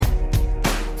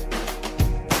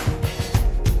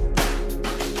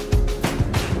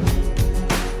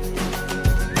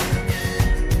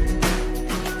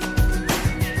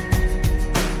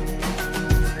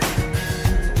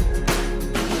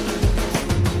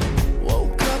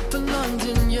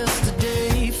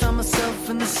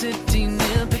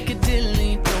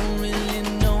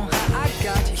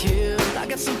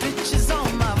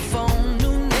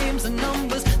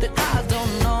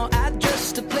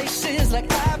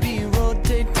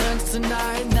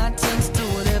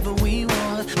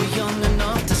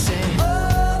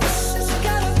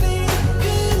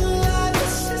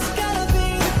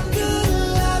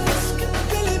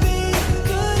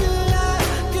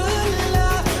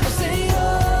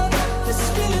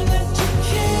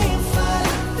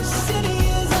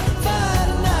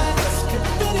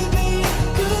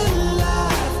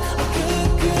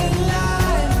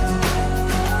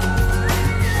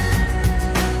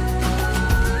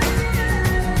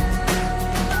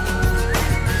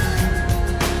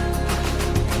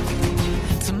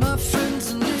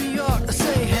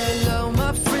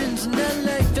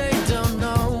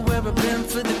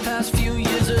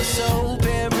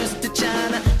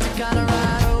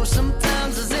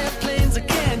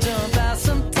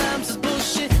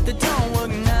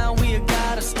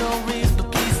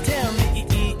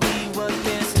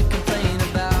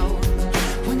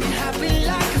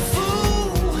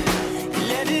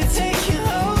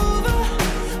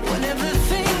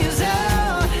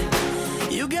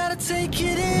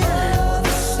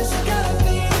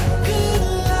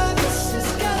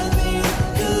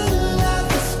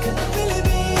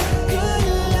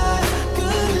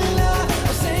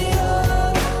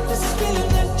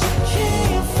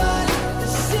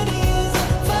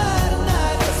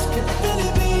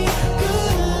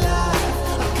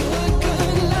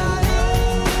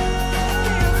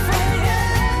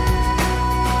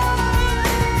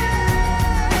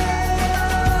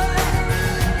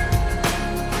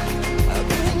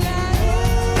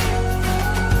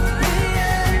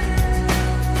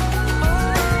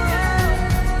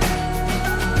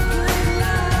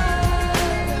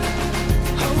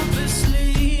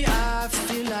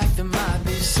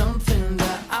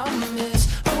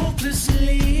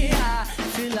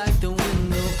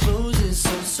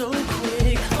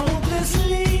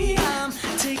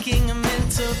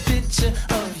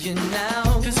looking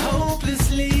now. 'Cause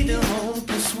hopelessly the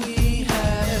hopeless we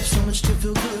have so much to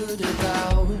feel good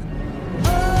about.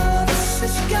 Oh, this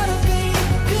has gotta be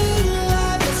good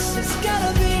life. This has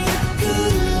gotta be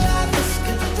good life. This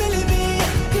could really be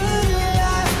good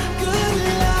life, good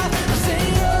life. I say,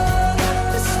 oh,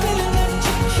 this feeling that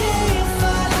you can't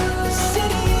find. The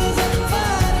city is on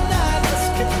fire tonight. This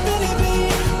could really be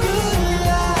good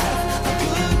life, a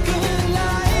good, good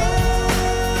life.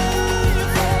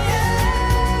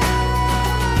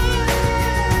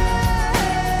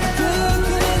 Good,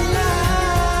 good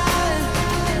life,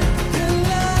 good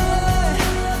life.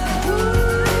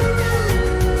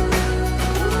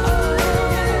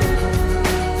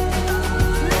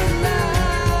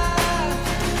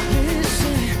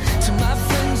 Listen to my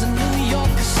friends in New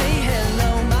York, say hello.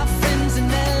 My friends in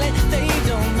LA, they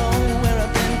don't know where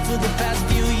I've been for the past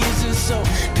few years or so.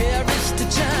 Paris to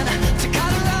China to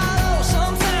Colorado.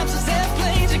 Sometimes it's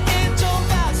airplanes you can't jump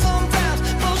out. Sometimes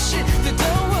bullshit that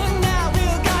don't work now. We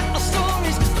all got our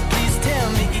stories, so please tell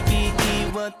me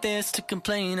what there's to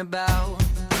complain about.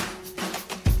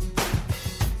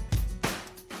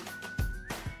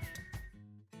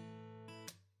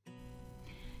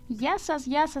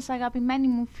 Γεια σας αγαπημένοι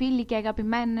μου φίλοι και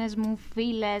αγαπημένες μου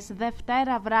φίλες.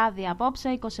 Δευτέρα βράδυ απόψε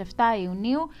 27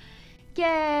 Ιουνίου και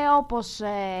όπως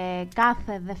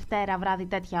κάθε Δευτέρα βράδυ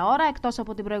τέτοια ώρα, εκτός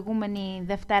από την προηγούμενη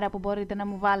Δευτέρα που μπορείτε να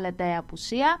μου βάλετε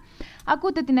απουσία,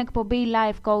 ακούτε την εκπομπή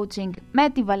Life Coaching με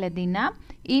τη Βαλεντίνα.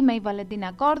 Είμαι η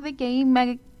Βαλεντίνα Κόρδη και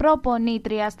είμαι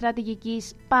προπονήτρια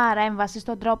στρατηγικής παρέμβασης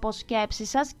στον τρόπο σκέψης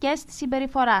σας και στη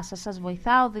συμπεριφορά σας. Σας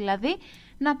βοηθάω δηλαδή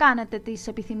να κάνετε τις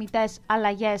επιθυμητές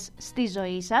αλλαγές στη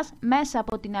ζωή σας μέσα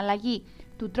από την αλλαγή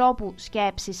του τρόπου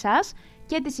σκέψης σας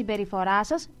και τη συμπεριφορά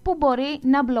σας που μπορεί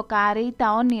να μπλοκάρει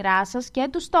τα όνειρά σας και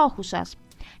τους στόχους σας.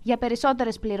 Για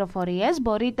περισσότερες πληροφορίες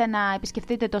μπορείτε να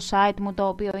επισκεφτείτε το site μου, το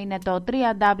οποίο είναι το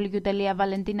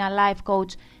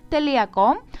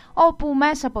www.valentinalifecoach.com, όπου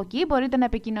μέσα από εκεί μπορείτε να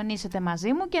επικοινωνήσετε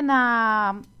μαζί μου και να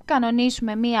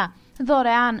κανονίσουμε μία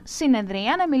δωρεάν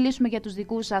συνεδρία, να μιλήσουμε για τους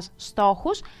δικούς σας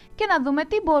στόχους και να δούμε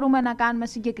τι μπορούμε να κάνουμε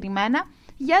συγκεκριμένα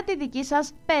για τη δική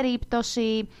σας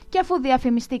περίπτωση. Και αφού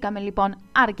διαφημιστήκαμε λοιπόν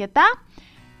αρκετά,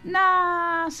 να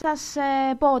σας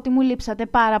πω ότι μου λείψατε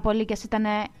πάρα πολύ και ήταν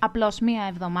απλώς μία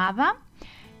εβδομάδα.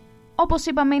 Όπως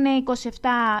είπαμε είναι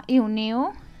 27 Ιουνίου,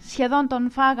 σχεδόν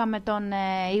τον φάγαμε τον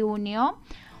Ιούνιο.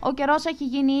 Ο καιρός έχει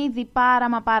γίνει ήδη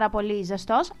πάρα πολύ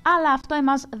ζεστός, αλλά αυτό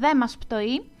εμάς δεν μας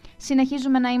πτωεί.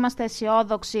 Συνεχίζουμε να είμαστε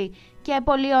αισιόδοξοι και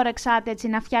πολύ ορεξάτε έτσι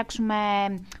να φτιάξουμε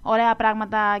ωραία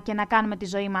πράγματα και να κάνουμε τη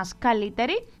ζωή μας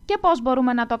καλύτερη. Και πώς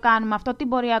μπορούμε να το κάνουμε αυτό, τι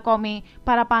μπορεί ακόμη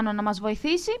παραπάνω να μας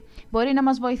βοηθήσει? Μπορεί να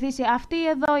μας βοηθήσει αυτή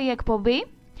εδώ η εκπομπή,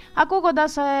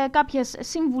 ακούγοντας κάποιες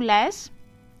συμβουλές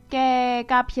και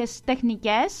κάποιες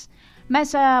τεχνικές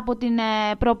μέσα από την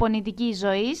προπονητική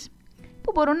ζωή,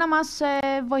 που μπορούν να μας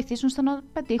βοηθήσουν στο να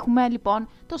πετύχουμε λοιπόν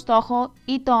το στόχο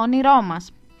ή το όνειρό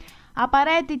μας.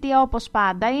 Απαραίτητη όπως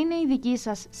πάντα είναι η δική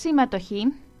σας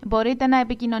συμμετοχή. Μπορείτε να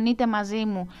επικοινωνείτε μαζί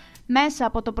μου μέσα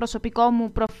από το προσωπικό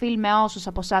μου προφίλ με όσους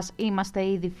από εσάς είμαστε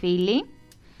ήδη φίλοι,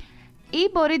 ή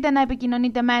μπορείτε να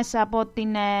επικοινωνείτε μέσα από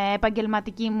την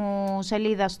επαγγελματική μου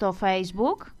σελίδα στο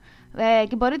Facebook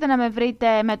και μπορείτε να με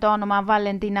βρείτε με το όνομα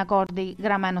Valentina Cordy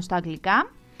γραμμένο στα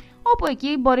αγγλικά, όπου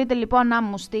εκεί μπορείτε λοιπόν να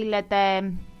μου στείλετε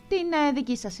την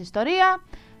δική σας ιστορία,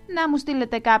 να μου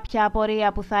στείλετε κάποια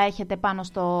απορία που θα έχετε πάνω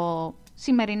στο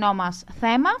σημερινό μας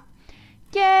θέμα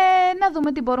και να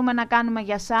δούμε τι μπορούμε να κάνουμε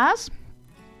για σας,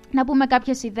 να πούμε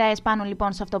κάποιες ιδέες πάνω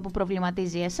λοιπόν σε αυτό που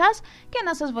προβληματίζει εσάς και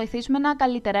να σας βοηθήσουμε να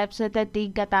καλυτερέψετε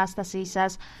την κατάστασή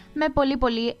σας με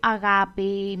πολύ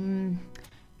αγάπη.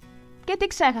 Και τι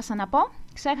ξέχασα να πω?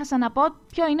 Ξέχασα να πω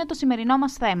ποιο είναι το σημερινό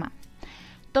μας θέμα.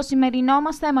 Το σημερινό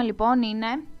μας θέμα λοιπόν είναι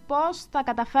πώς θα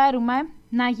καταφέρουμε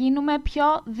να γίνουμε πιο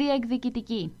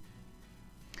διεκδικητικοί.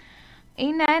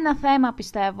 Είναι ένα θέμα,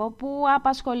 πιστεύω, που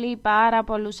απασχολεί πάρα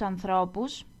πολλούς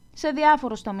ανθρώπους σε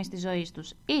διάφορους τομείς της ζωής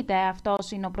τους. Είτε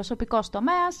αυτός είναι ο προσωπικός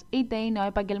τομέας, είτε είναι ο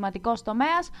επαγγελματικός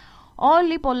τομέας.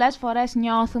 Όλοι πολλές φορές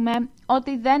νιώθουμε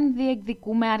ότι δεν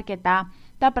διεκδικούμε αρκετά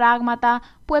τα πράγματα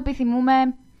που επιθυμούμε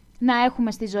να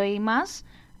έχουμε στη ζωή μας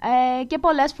και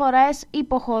πολλές φορές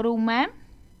υποχωρούμε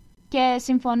και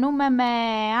συμφωνούμε με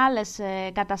άλλες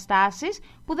καταστάσεις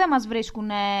που δεν μας βρίσκουν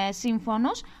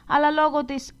σύμφωνους, αλλά λόγω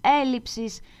της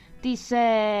έλλειψης της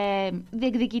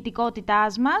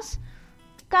διεκδικητικότητάς μας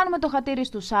κάνουμε το χατήρι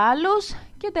στους άλλους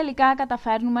και τελικά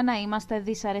καταφέρνουμε να είμαστε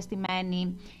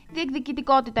δυσαρεστημένοι.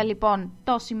 Διεκδικητικότητα λοιπόν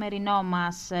το σημερινό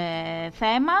μας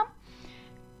θέμα,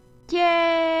 και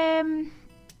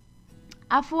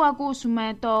αφού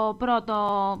ακούσουμε το πρώτο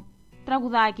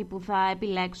τραγουδάκι που θα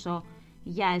επιλέξω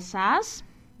για εσάς,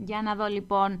 για να δω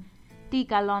λοιπόν τι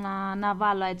καλό να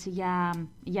βάλω έτσι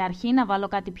για αρχή, να βάλω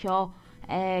κάτι πιο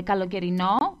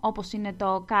καλοκαιρινό, όπως είναι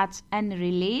το Catch and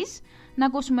Release. Να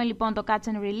ακούσουμε λοιπόν το Catch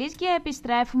and Release και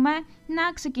επιστρέφουμε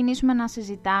να ξεκινήσουμε να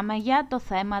συζητάμε για το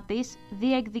θέμα της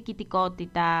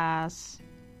διεκδικητικότητας.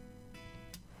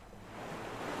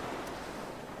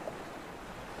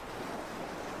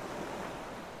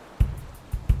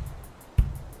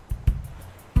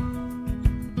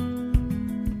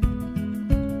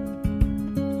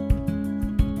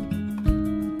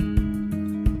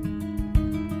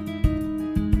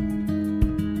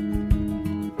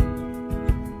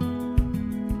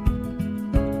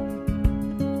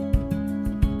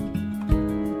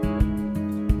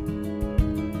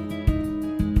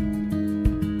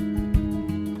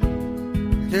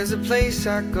 There's a place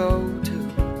I go to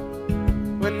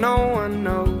when no one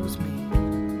knows me.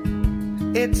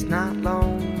 It's not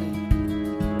lonely,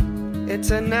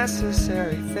 it's a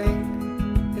necessary thing.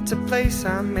 It's a place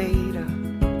I made up,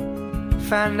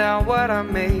 find out what I'm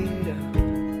made of.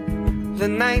 The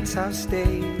nights I've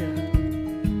stayed up,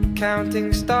 counting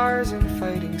stars and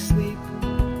fighting sleep.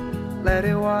 Let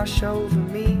it wash over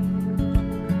me,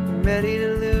 I'm ready to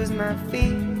lose my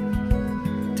feet.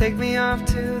 Take me off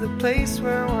to the place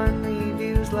where one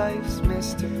reviews life's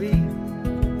mystery.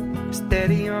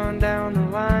 Steady on down the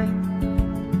line,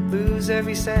 lose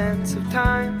every sense of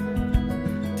time.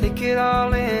 Take it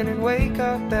all in and wake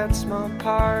up that small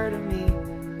part of me.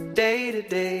 Day to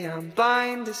day I'm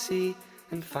blind to see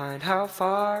and find how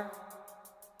far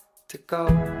to go.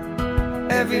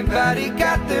 Everybody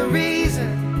got their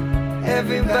reason,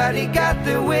 everybody got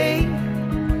their way.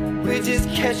 We're just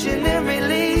catching and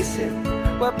releasing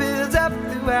what builds up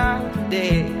throughout the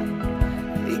day.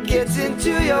 It gets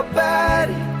into your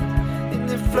body and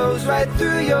it flows right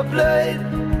through your blood.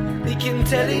 We can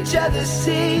tell each other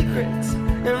secrets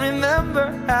and remember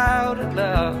how to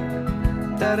love.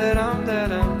 Da-da-dum,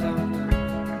 da-dum, dum,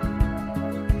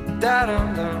 da-dum,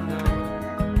 dum, dum,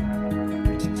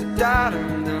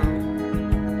 da-dum, dum,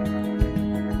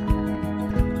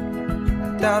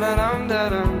 da-da-dum,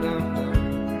 da-dum, dum,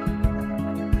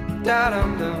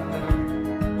 da-dum, dum, dum.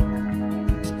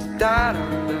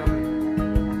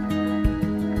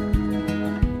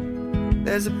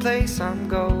 There's a place I'm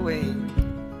going,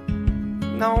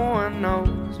 no one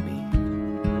knows me.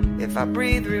 If I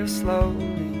breathe real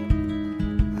slowly,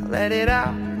 I let it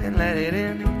out and let it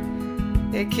in.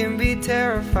 It can be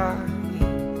terrifying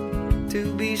to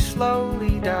be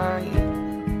slowly dying,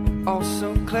 also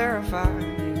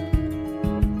clarifying.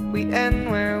 We end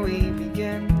where we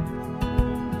begin,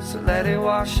 so let it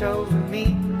wash over me.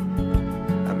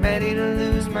 I'm ready to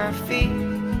lose my feet.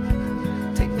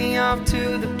 Take me off to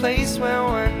the place where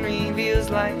one reveals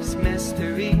life's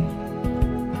mystery.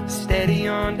 Steady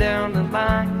on down the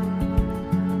line,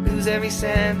 lose every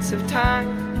sense of time.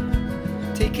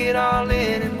 Take it all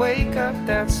in and wake up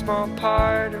that small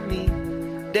part of me.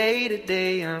 Day to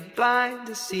day I'm blind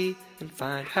to see and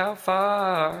find how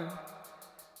far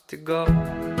to go.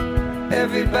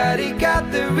 Everybody got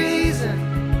their reason,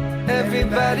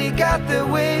 everybody got their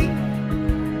way.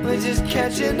 We're just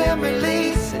catching and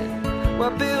releasing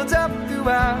what builds up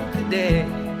throughout the day.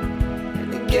 And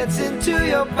it gets into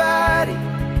your body,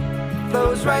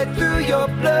 flows right through your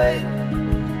blood.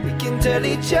 We can tell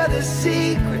each other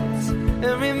secrets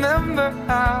and remember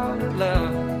how to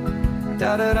love.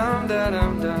 Da-da-dum,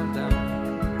 da-dum, dum, dum,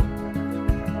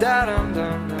 da-dum,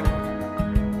 dum, dum,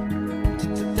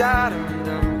 da-dum,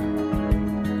 dum,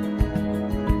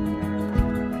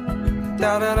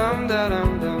 da-da-dum,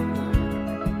 da-dum, dum, dum,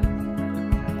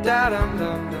 da-dum,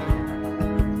 dum, dum,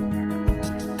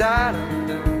 da-dum,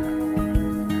 dum.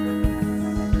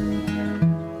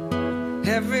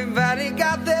 Everybody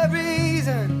got their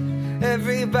reason,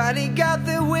 everybody got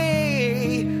their way.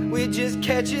 We're just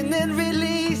catching and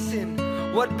releasing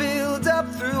what builds up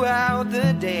throughout the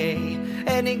day.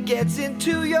 And it gets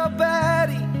into your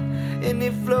body and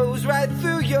it flows right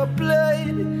through your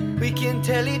blood. We can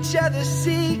tell each other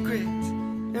secrets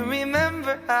and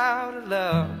remember how to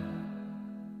love.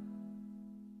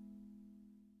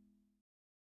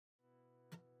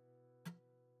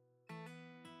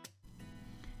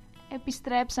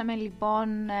 Επιστρέψαμε λοιπόν,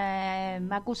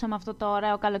 ακούσαμε αυτό το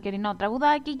ωραίο καλοκαιρινό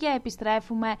τραγουδάκι και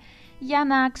επιστρέφουμε για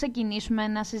να ξεκινήσουμε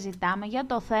να συζητάμε για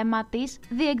το θέμα της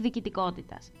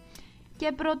διεκδικητικότητας.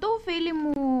 Και προτού, φίλοι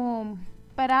μου,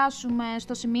 περάσουμε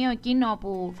στο σημείο εκείνο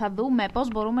που θα δούμε πώς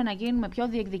μπορούμε να γίνουμε πιο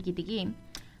διεκδικητικοί,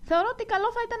 θεωρώ ότι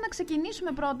καλό θα ήταν να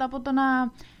ξεκινήσουμε πρώτα από το να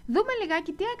δούμε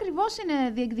λιγάκι τι ακριβώς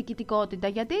είναι διεκδικητικότητα,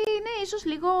 γιατί είναι ίσως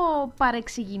λίγο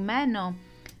παρεξηγημένο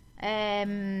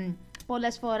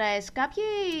πολλές φορές. Κάποιοι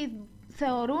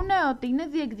θεωρούν ότι είναι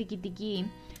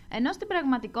διεκδικητικοί ενώ στην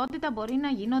πραγματικότητα μπορεί να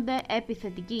γίνονται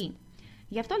επιθετικοί.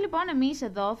 Γι' αυτό λοιπόν εμείς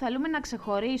εδώ θέλουμε να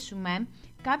ξεχωρίσουμε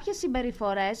κάποιες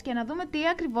συμπεριφορές και να δούμε τι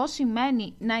ακριβώς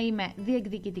σημαίνει να είμαι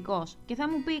διεκδικητικός. Και θα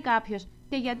μου πει κάποιος,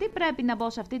 και γιατί πρέπει να μπω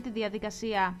σε αυτή τη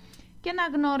διαδικασία και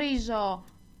να γνωρίζω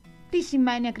τι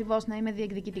σημαίνει ακριβώς να είμαι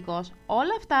διεκδικητικός?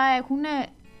 Όλα αυτά έχουν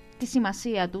τη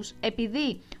σημασία τους,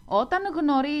 επειδή όταν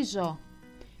γνωρίζω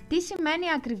τι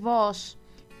σημαίνει ακριβώς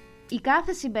η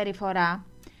κάθε συμπεριφορά,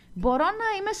 μπορώ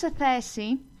να είμαι σε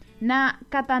θέση να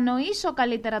κατανοήσω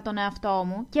καλύτερα τον εαυτό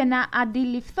μου και να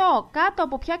αντιληφθώ κάτω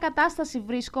από ποια κατάσταση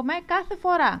βρίσκομαι κάθε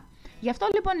φορά. Γι' αυτό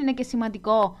λοιπόν είναι και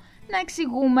σημαντικό να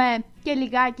εξηγούμε και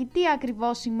λιγάκι τι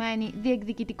ακριβώς σημαίνει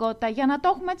διεκδικητικότητα, για να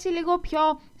το έχουμε έτσι λίγο πιο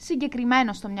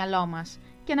συγκεκριμένο στο μυαλό μας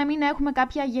και να μην έχουμε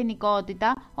κάποια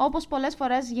γενικότητα, όπως πολλές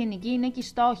φορές γενική είναι και οι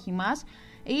στόχοι μας,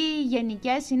 ή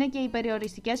γενικές είναι και οι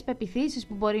περιοριστικές πεποιθήσεις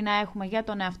που μπορεί να έχουμε για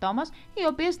τον εαυτό μας, οι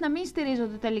οποίες να μην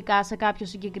στηρίζονται τελικά σε κάποιο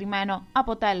συγκεκριμένο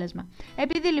αποτέλεσμα.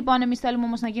 Επειδή λοιπόν εμείς θέλουμε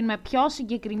όμως να γίνουμε πιο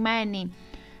συγκεκριμένοι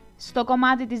στο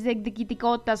κομμάτι της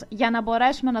διεκδικητικότητας, για να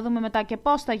μπορέσουμε να δούμε μετά και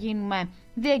πώς θα γίνουμε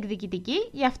διεκδικητικοί,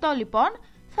 γι' αυτό λοιπόν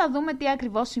θα δούμε τι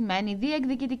ακριβώς σημαίνει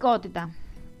διεκδικητικότητα.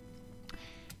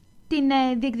 Την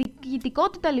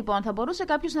διεκδικητικότητα λοιπόν θα μπορούσε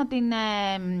κάποιος να την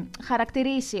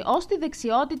χαρακτηρίσει ως τη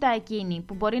δεξιότητα εκείνη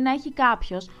που μπορεί να έχει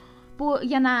κάποιος που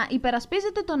για να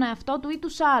υπερασπίζεται τον εαυτό του ή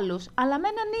τους άλλους, αλλά με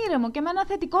έναν ήρεμο και με έναν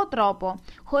θετικό τρόπο,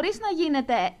 χωρίς να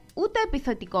γίνεται ούτε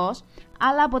επιθετικός,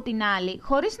 αλλά από την άλλη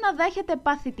χωρίς να δέχεται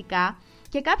παθητικά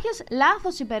και κάποιες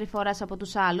λάθος συμπεριφορές από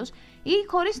τους άλλους, ή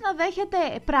χωρίς να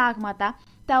δέχεται πράγματα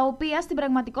τα οποία στην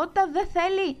πραγματικότητα δεν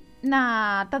θέλει να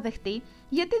τα δεχτεί,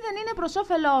 γιατί δεν είναι προς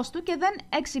όφελός του και δεν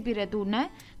εξυπηρετούν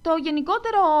το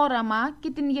γενικότερο όραμα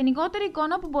και την γενικότερη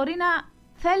εικόνα που μπορεί να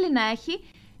θέλει να έχει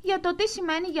για το τι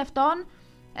σημαίνει για αυτόν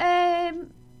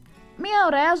μια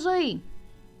ωραία ζωή.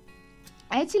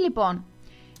 Έτσι λοιπόν,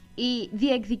 οι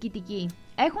διεκδικητικοί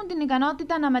έχουν την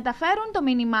ικανότητα να μεταφέρουν το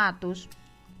μήνυμά τους,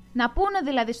 να πούνε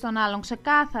δηλαδή στον άλλον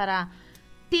ξεκάθαρα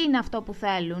τι είναι αυτό που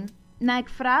θέλουν, να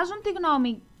εκφράζουν τη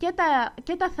γνώμη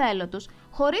και τα θέλω τους,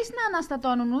 χωρίς να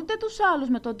αναστατώνουν ούτε τους άλλους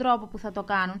με τον τρόπο που θα το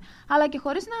κάνουν, αλλά και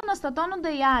χωρίς να αναστατώνονται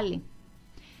οι άλλοι.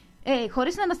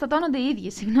 Χωρίς να αναστατώνονται οι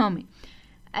ίδιοι, συγγνώμη.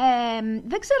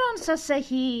 Δεν ξέρω αν σας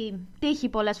έχει τύχει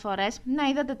πολλές φορές, να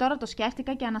είδατε τώρα το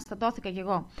σκέφτηκα και αναστατώθηκα κι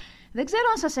εγώ. Δεν ξέρω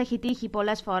αν σας έχει τύχει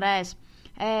πολλές φορές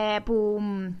που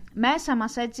μέσα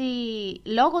μας έτσι,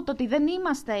 λόγω του ότι δεν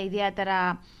είμαστε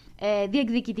ιδιαίτερα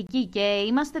διεκδικητικοί και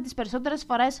είμαστε τις περισσότερες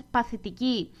φορές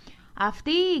παθητικοί,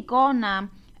 αυτή η εικόνα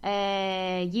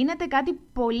γίνεται κάτι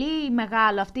πολύ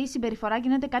μεγάλο, αυτή η συμπεριφορά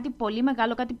γίνεται κάτι πολύ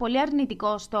μεγάλο, κάτι πολύ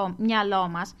αρνητικό στο μυαλό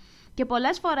μας. Και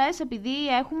πολλές φορές επειδή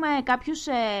έχουμε κάποιους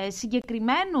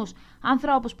συγκεκριμένους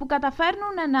ανθρώπους που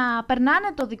καταφέρνουν να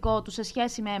περνάνε το δικό τους σε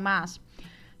σχέση με εμάς,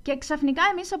 και ξαφνικά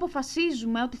εμείς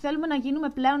αποφασίζουμε ότι θέλουμε να γίνουμε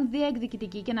πλέον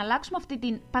διεκδικητικοί και να αλλάξουμε αυτή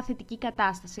την παθητική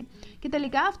κατάσταση, και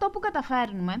τελικά αυτό που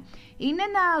καταφέρνουμε είναι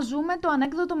να ζούμε το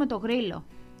ανέκδοτο με το γρίλο.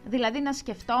 Δηλαδή να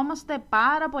σκεφτόμαστε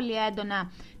πάρα πολύ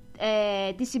έντονα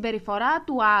τη συμπεριφορά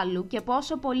του άλλου και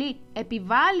πόσο πολύ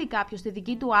επιβάλλει κάποιος τη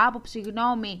δική του άποψη,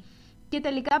 γνώμη, και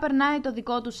τελικά περνάει το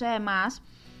δικό του σε εμάς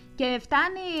και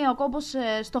φτάνει ο κόμπος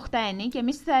στο χτένι και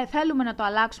εμείς θέλουμε να το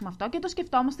αλλάξουμε αυτό και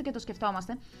το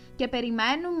σκεφτόμαστε και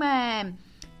περιμένουμε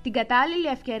την κατάλληλη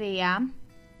ευκαιρία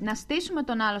να στήσουμε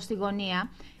τον άλλο στη γωνία,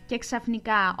 και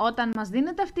ξαφνικά όταν μας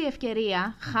δίνεται αυτή η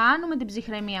ευκαιρία χάνουμε την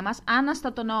ψυχραιμία μας,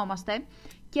 αναστατωνόμαστε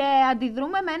και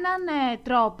αντιδρούμε με έναν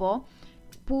τρόπο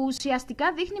που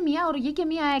ουσιαστικά δείχνει μια οργή και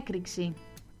μια έκρηξη.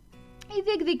 Οι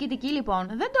διεκδικητικοί λοιπόν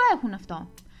δεν το έχουν αυτό.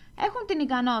 Έχουν την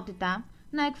ικανότητα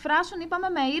να εκφράσουν, είπαμε,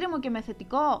 με ήρεμο και με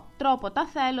θετικό τρόπο τα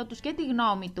θέλω τους και τη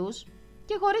γνώμη τους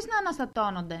και χωρίς να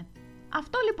αναστατώνονται.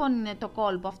 Αυτό λοιπόν είναι το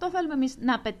κόλπο, αυτό θέλουμε εμείς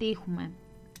να πετύχουμε.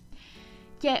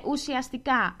 Και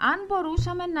ουσιαστικά, αν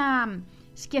μπορούσαμε να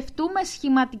σκεφτούμε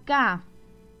σχηματικά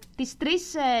τις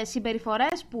τρεις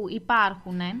συμπεριφορές που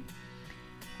υπάρχουν,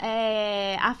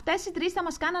 αυτές οι τρεις θα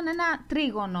μας κάνανε ένα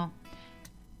τρίγωνο.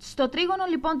 Στο τρίγωνο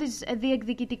λοιπόν της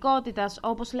διεκδικητικότητας,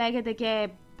 όπως λέγεται, και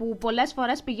που πολλές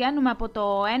φορές πηγαίνουμε από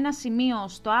το ένα σημείο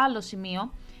στο άλλο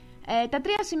σημείο, τα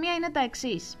τρία σημεία είναι τα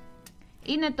εξής.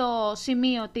 Είναι το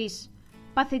σημείο της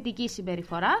παθητικής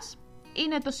συμπεριφοράς,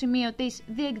 είναι το σημείο της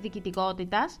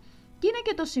διεκδικητικότητας και είναι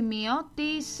και το σημείο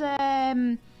της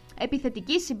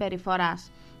επιθετικής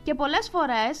συμπεριφοράς. Και πολλές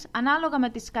φορές, ανάλογα με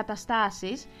τις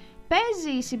καταστάσεις,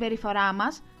 παίζει η συμπεριφορά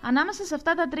μας ανάμεσα σε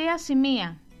αυτά τα τρία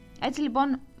σημεία. Έτσι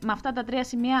λοιπόν, με αυτά τα τρία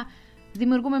σημεία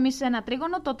δημιουργούμε εμείς ένα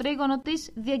τρίγωνο, το τρίγωνο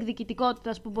της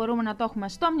διεκδικητικότητας που μπορούμε να το έχουμε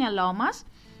στο μυαλό μας,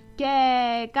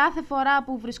 και κάθε φορά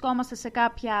που βρισκόμαστε σε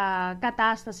κάποια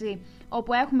κατάσταση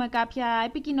όπου έχουμε κάποια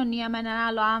επικοινωνία με έναν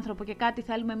άλλο άνθρωπο και κάτι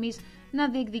θέλουμε εμείς να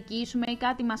διεκδικήσουμε ή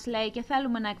κάτι μας λέει και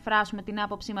θέλουμε να εκφράσουμε την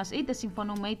άποψή μας, είτε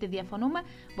συμφωνούμε είτε διαφωνούμε,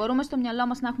 μπορούμε στο μυαλό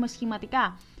μας να έχουμε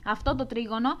σχηματικά αυτό το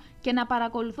τρίγωνο και να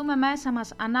παρακολουθούμε μέσα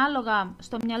μας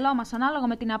στο μυαλό μας ανάλογα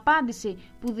με την απάντηση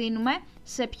που δίνουμε,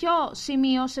 σε ποιο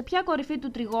σημείο, σε ποια κορυφή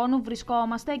του τριγώνου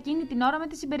βρισκόμαστε εκείνη την ώρα με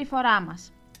τη συμπεριφορά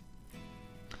μας.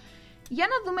 Για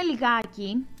να δούμε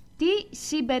λιγάκι τι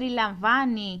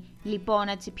συμπεριλαμβάνει λοιπόν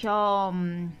έτσι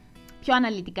πιο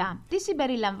αναλυτικά. Τι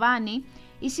συμπεριλαμβάνει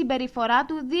η συμπεριφορά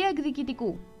του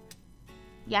διεκδικητικού.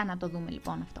 Για να το δούμε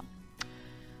λοιπόν αυτό.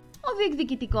 Ο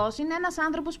διεκδικητικός είναι ένας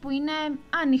άνθρωπος που είναι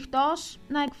ανοιχτός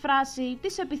να εκφράσει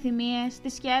τις επιθυμίες,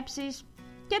 τις σκέψεις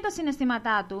και τα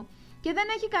συναισθήματά του και δεν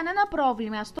έχει κανένα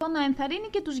πρόβλημα στο να ενθαρρύνει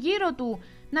και τους γύρω του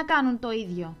να κάνουν το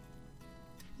ίδιο.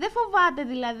 Δεν φοβάται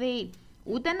δηλαδή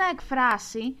ούτε να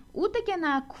εκφράσει, ούτε και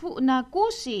να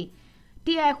ακούσει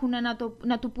τι έχουν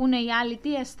να του πούνε οι άλλοι,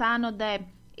 τι αισθάνονται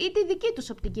ή τη δική τους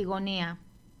οπτική γωνία.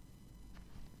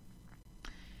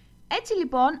 Έτσι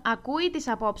λοιπόν ακούει τις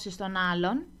απόψεις των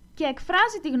άλλων και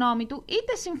εκφράζει τη γνώμη του,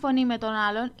 είτε συμφωνεί με τον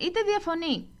άλλον είτε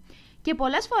διαφωνεί. Και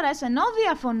πολλές φορές ενώ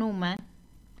διαφωνούμε,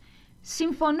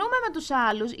 συμφωνούμε με τους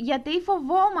άλλους γιατί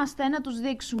φοβόμαστε να τους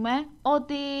δείξουμε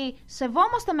ότι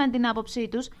σεβόμαστε με την άποψή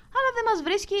τους, αλλά δεν μας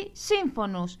βρίσκει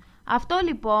σύμφωνους. Αυτό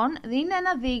λοιπόν είναι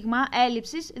ένα δείγμα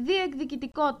έλλειψης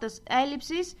διεκδικητικότητας,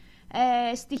 έλλειψης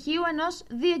στοιχείου ενός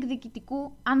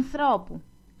διεκδικητικού ανθρώπου.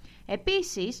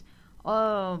 Επίσης,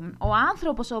 ο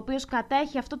άνθρωπος ο οποίος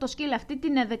κατέχει αυτό το σκύλ, αυτή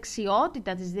την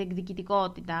ευδεξιότητα της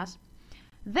διεκδικητικότητας,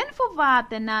 δεν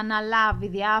φοβάται να αναλάβει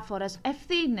διάφορες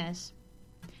ευθύνες,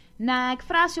 να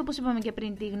εκφράσει όπως είπαμε και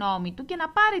πριν τη γνώμη του και να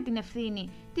πάρει την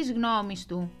ευθύνη της γνώμης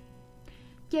του.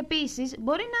 Και επίσης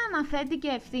μπορεί να αναθέτει και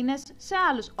ευθύνες σε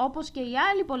άλλους, όπως και οι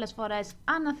άλλοι πολλές φορές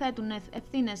αναθέτουν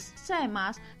ευθύνες σε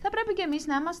εμάς, θα πρέπει και εμείς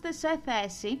να είμαστε σε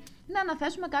θέση να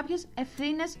αναθέσουμε κάποιες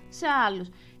ευθύνες σε άλλους.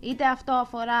 Είτε αυτό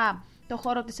αφορά το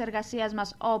χώρο της εργασίας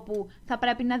μας όπου θα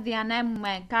πρέπει να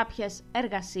διανέμουμε κάποιες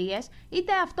εργασίες,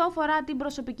 είτε αυτό αφορά την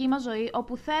προσωπική μας ζωή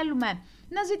όπου θέλουμε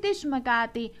να ζητήσουμε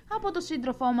κάτι από τον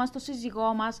σύντροφό μας, τον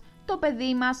σύζυγό μας, το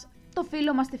παιδί μας, το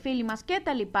φίλο μας, τη φίλη μας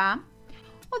κτλ.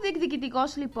 Ο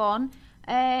διεκδικητικός λοιπόν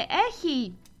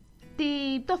έχει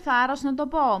το θάρρος να το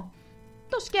πω.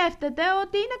 Το σκέφτεται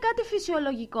ότι είναι κάτι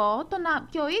φυσιολογικό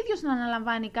και ο ίδιος να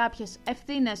αναλαμβάνει κάποιες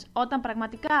ευθύνες όταν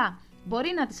πραγματικά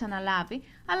μπορεί να τις αναλάβει,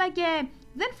 αλλά και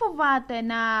δεν φοβάται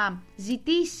να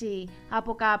ζητήσει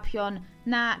από κάποιον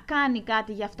να κάνει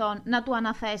κάτι για αυτόν, να του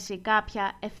αναθέσει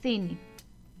κάποια ευθύνη.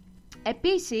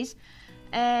 Επίσης,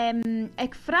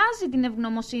 εκφράζει την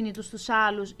ευγνωμοσύνη του στους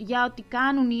άλλους για ό,τι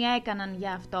κάνουν ή έκαναν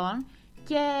για αυτόν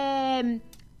και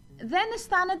δεν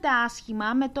αισθάνεται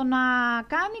άσχημα με το να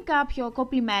κάνει κάποιο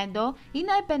κοπλιμέντο ή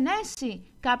να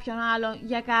επενέσει κάποιον άλλο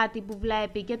για κάτι που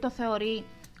βλέπει και το θεωρεί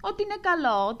ότι είναι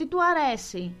καλό, ότι του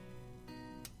αρέσει.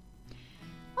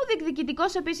 Ο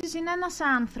διεκδικητικός επίσης είναι ένας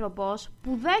άνθρωπος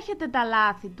που δέχεται τα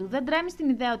λάθη του, δεν τρέμει στην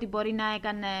ιδέα ότι μπορεί να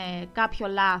έκανε κάποιο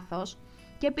λάθος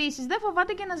και επίσης δεν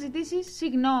φοβάται και να ζητήσει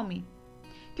συγγνώμη.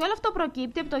 Και όλο αυτό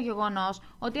προκύπτει από το γεγονός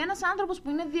ότι ένας άνθρωπος που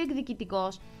είναι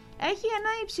διεκδικητικός έχει ένα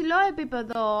υψηλό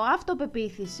επίπεδο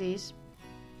αυτοπεποίθησης,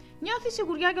 νιώθει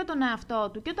σιγουριά για τον εαυτό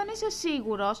του και όταν είσαι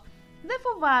σίγουρος δεν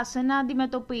φοβάσαι να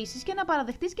αντιμετωπίσεις και να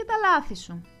παραδεχτείς και τα λάθη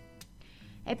σου.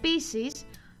 Επίσης,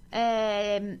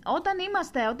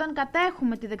 όταν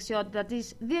κατέχουμε τη δεξιότητα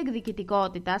της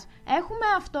διεκδικητικότητας, έχουμε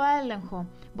αυτοέλεγχο.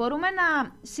 Μπορούμε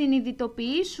να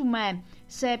συνειδητοποιήσουμε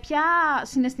σε ποια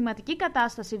συναισθηματική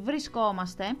κατάσταση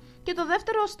βρισκόμαστε και το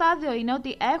δεύτερο στάδιο είναι ότι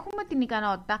έχουμε την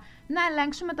ικανότητα να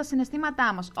ελέγξουμε τα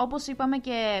συναισθήματά μας. Όπως είπαμε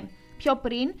και πιο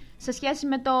πριν, σε σχέση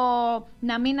με το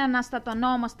να μην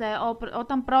αναστατωνόμαστε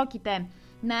όταν πρόκειται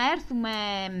να έρθουμε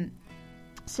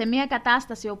σε μια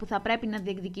κατάσταση όπου θα πρέπει να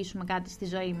διεκδικήσουμε κάτι στη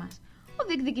ζωή μας. Ο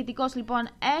διεκδικητικός λοιπόν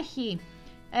έχει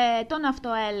τον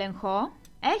αυτοέλεγχο,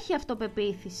 έχει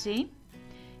αυτοπεποίθηση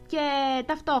και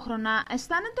ταυτόχρονα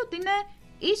αισθάνεται ότι είναι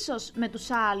ίσος με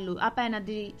τους άλλους,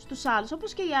 απέναντι στους άλλους,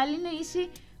 όπως και οι άλλοι είναι ίσοι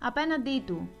απέναντί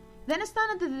του. Δεν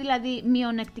αισθάνεται δηλαδή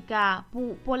μειονεκτικά,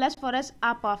 που πολλές φορές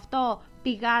από αυτό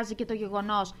πηγάζει και το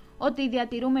γεγονός ότι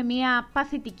διατηρούμε μια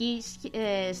παθητική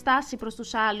στάση προς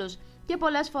τους άλλους και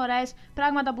πολλές φορές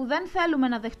πράγματα που δεν θέλουμε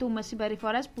να δεχτούμε,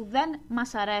 συμπεριφορές που δεν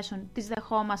μας αρέσουν, τις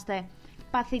δεχόμαστε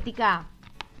παθητικά.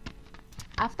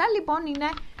 Αυτά λοιπόν είναι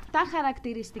τα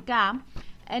χαρακτηριστικά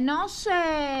ενός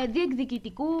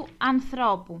διεκδικητικού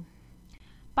ανθρώπου.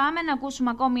 Πάμε να ακούσουμε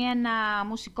ακόμη ένα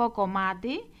μουσικό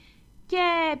κομμάτι και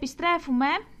επιστρέφουμε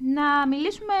να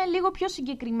μιλήσουμε λίγο πιο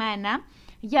συγκεκριμένα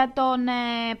για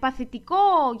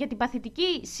για την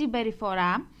παθητική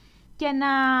συμπεριφορά και να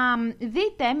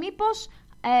δείτε μήπως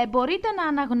μπορείτε να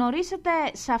αναγνωρίσετε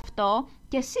σε αυτό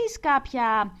και εσείς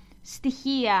κάποια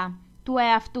στοιχεία του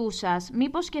εαυτού σας.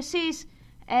 Μήπως και εσείς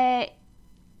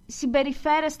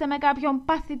συμπεριφέρεστε με κάποιον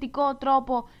παθητικό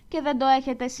τρόπο και δεν το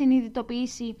έχετε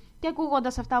συνειδητοποιήσει και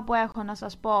ακούγοντας αυτά που έχω να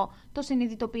σας πω το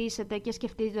συνειδητοποιήσετε και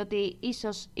σκεφτείτε ότι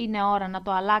ίσως είναι ώρα να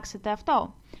το αλλάξετε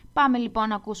αυτό. Πάμε λοιπόν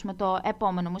να ακούσουμε το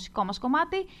επόμενο μουσικό μας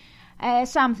κομμάτι,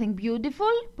 Something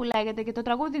Beautiful που λέγεται και το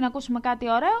τραγούδι, να ακούσουμε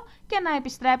κάτι ωραίο και να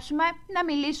επιστρέψουμε να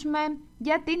μιλήσουμε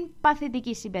για την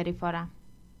παθητική συμπεριφορά.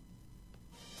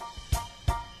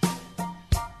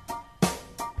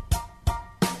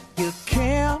 You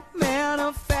can't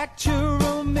manufacture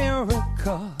a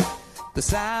miracle. The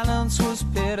silence was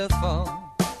pitiful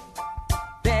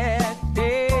that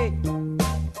day.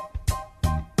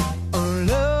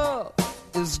 Love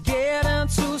is getting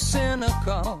too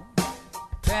cynical.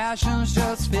 Passion's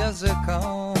just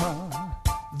physical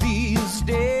these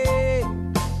days.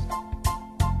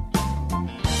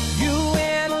 You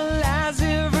analyze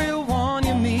everyone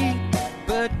you meet,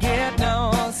 but get no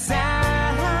sign.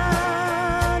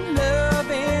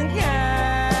 Loving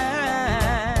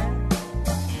kind.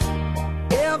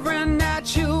 Every night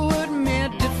you admit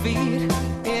defeat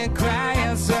and cry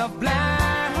yourself blind.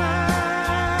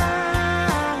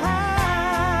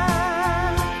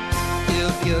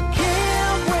 If you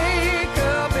can't wake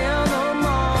up in the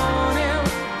morning,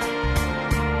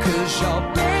 'cause your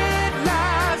bed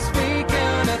lies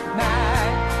vacant at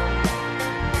night.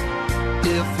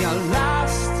 If you're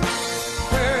lost,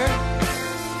 hurt,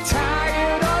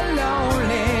 tired or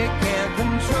lonely, can't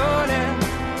control it,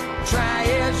 try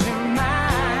as you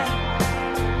might.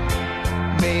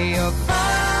 May you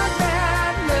find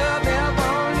that love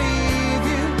never leave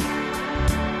you.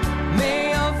 May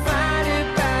you find it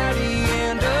by the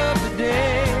end of the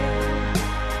day.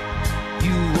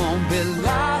 You won't be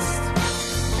lost,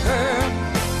 hurt,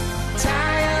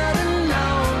 tired and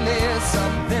lonely.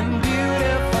 Something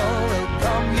beautiful will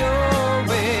come your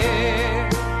way.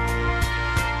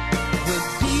 The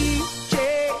DJ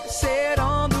said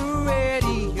on the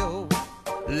radio,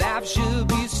 life should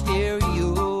be stereo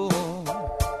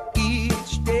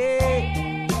each day.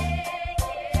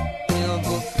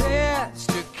 Never best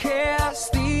to cast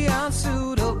the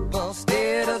unsuitable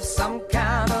instead of some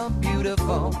kind of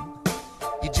beautiful.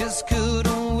 You just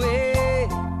couldn't wait.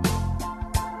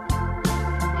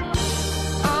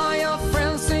 All your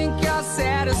friends think you're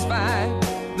satisfied,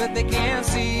 but they can't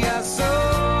see your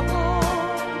soul.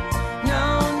 No,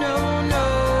 no, no.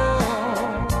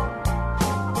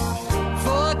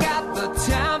 Forgot the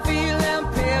time feeling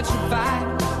petrified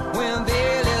when they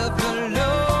left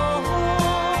alone.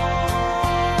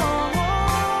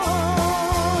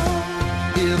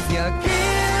 If you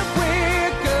can't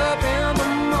wake up in the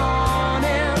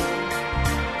morning,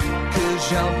 'cause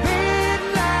your bed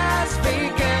lies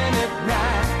vacant at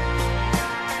night.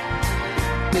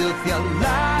 If you're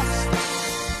lost,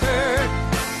 hurt,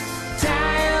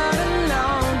 tired and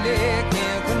lonely,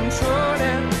 can't control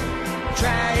it,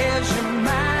 try as you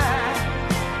might.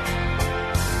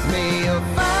 May you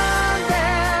find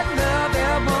that love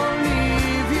that won't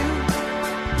leave you.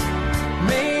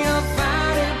 May you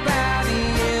find it by the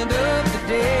end of the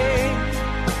day.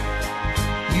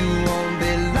 You won't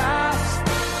be lost,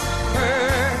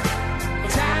 hurt,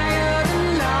 tired and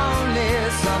lonely.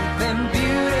 Something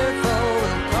beautiful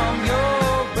will come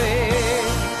your way.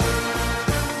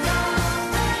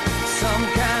 Some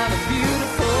kind of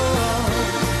beautiful.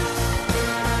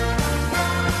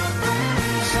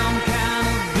 Some kind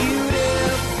of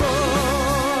beautiful.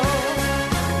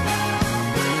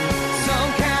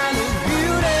 Some kind of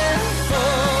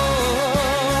beautiful.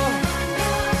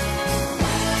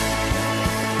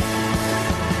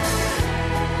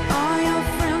 All your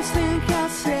friends think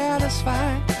you're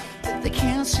satisfied, but they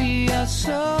can't see your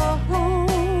soul.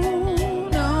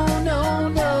 No, no,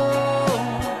 no.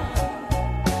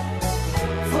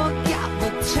 Forgot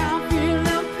the time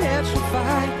feeling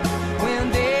petrified when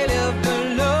they lived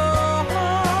alone.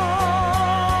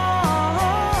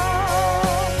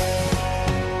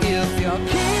 If you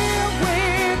can't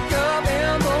wake up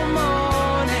in the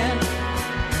morning,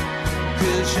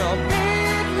 'cause your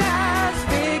bed lies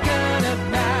vacant at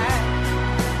night.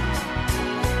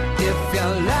 If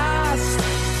you're lost,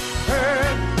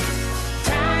 hurt,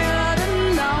 tired and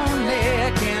lonely,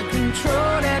 can't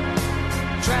control it,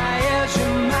 try as you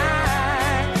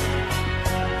might.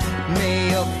 May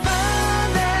you find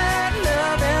that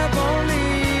love that won't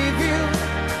leave you.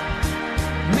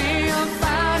 May you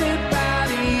find it by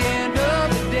the end of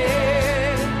the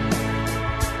day.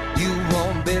 You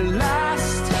won't be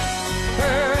lost,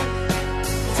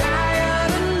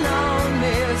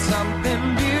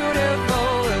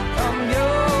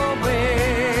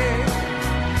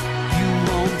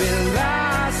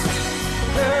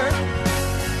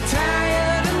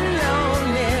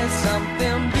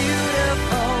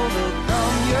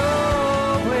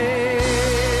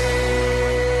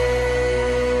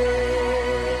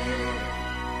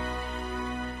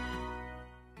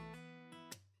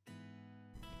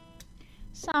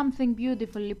 Something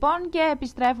Beautiful λοιπόν, και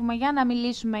επιστρέφουμε για να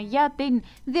μιλήσουμε για την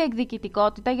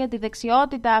διεκδικητικότητα, για τη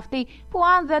δεξιότητα αυτή που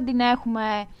αν δεν την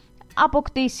έχουμε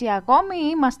αποκτήσει ακόμη,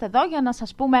 είμαστε εδώ για να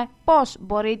σας πούμε πώς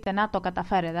μπορείτε να το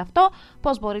καταφέρετε αυτό,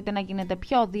 πώς μπορείτε να γίνετε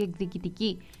πιο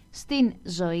διεκδικητικοί στην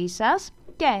ζωή σας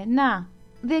και να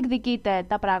διεκδικείτε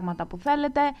τα πράγματα που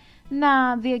θέλετε,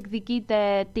 να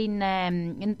διεκδικείτε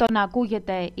το να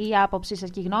ακούγεται η άποψή σας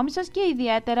και η γνώμη σας, και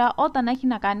ιδιαίτερα όταν έχει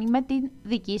να κάνει με τη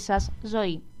δική σας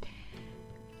ζωή.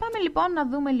 Πάμε λοιπόν να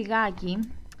δούμε λιγάκι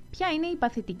ποια είναι η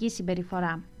παθητική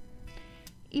συμπεριφορά.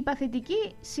 Η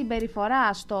παθητική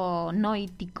συμπεριφορά στο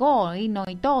νοητικό ή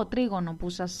νοητό τρίγωνο που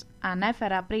σας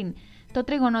ανέφερα πριν, το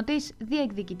τρίγωνο της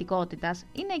διεκδικητικότητας,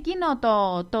 είναι εκείνο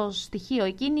το στοιχείο,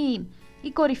 εκείνη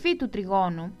η κορυφή του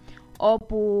τριγώνου,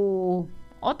 όπου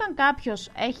όταν κάποιος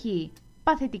έχει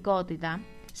παθητικότητα,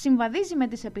 συμβαδίζει με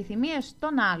τις επιθυμίες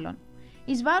των άλλων,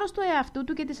 εις βάρος του εαυτού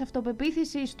του και της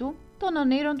αυτοπεποίθησής του, των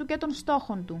ονείρων του και των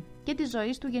στόχων του και της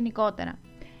ζωής του γενικότερα.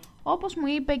 Όπως μου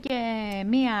είπε και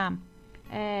μία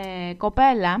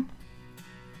κοπέλα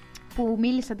που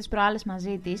μίλησα τις προάλλες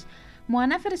μαζί της, μου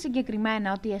ανέφερε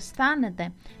συγκεκριμένα ότι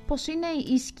αισθάνεται πως είναι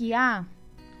η σκιά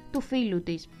του φίλου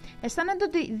της. Αισθάνεται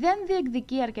ότι δεν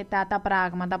διεκδικεί αρκετά τα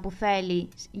πράγματα που θέλει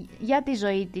για τη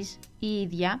ζωή της η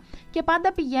ίδια και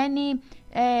πάντα πηγαίνει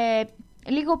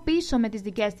λίγο πίσω με τις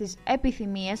δικές της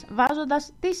επιθυμίες,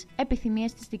 βάζοντας τις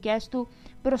επιθυμίες τις δικές του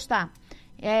μπροστά.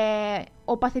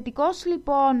 Ο παθητικός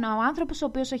λοιπόν, ο άνθρωπος ο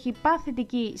οποίος έχει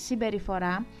παθητική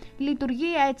συμπεριφορά,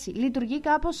 λειτουργεί έτσι, λειτουργεί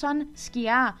κάπως σαν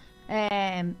σκιά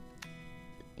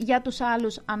για τους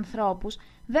άλλους ανθρώπους,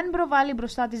 δεν προβάλλει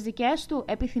μπροστά τις δικές του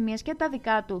επιθυμίες και τα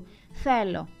δικά του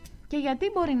θέλω. Και γιατί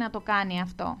μπορεί να το κάνει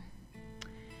αυτό?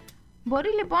 Μπορεί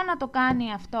λοιπόν να το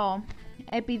κάνει αυτό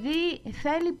επειδή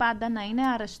θέλει πάντα να είναι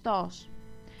αρεστός.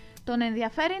 Τον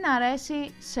ενδιαφέρει να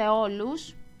αρέσει σε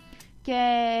όλους και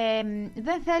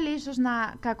δεν θέλει ίσως να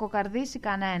κακοκαρδίσει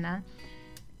κανένα,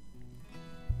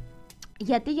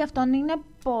 γιατί γι' αυτόν είναι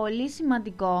πολύ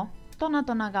σημαντικό το να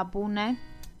τον αγαπούνε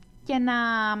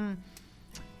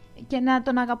και να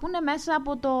τον αγαπούνε μέσα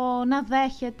από το να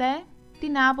δέχεται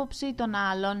την άποψη των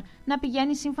άλλων, να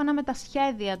πηγαίνει σύμφωνα με τα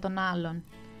σχέδια των άλλων.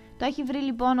 Το έχει βρει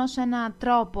λοιπόν ως ένα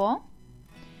τρόπο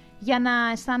για να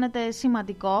αισθάνεται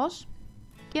σημαντικός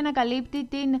και να καλύπτει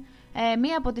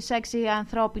μία από τις 6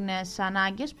 ανθρώπινες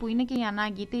ανάγκες, που είναι και η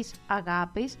ανάγκη της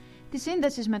αγάπης, της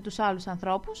σύνδεσης με τους άλλους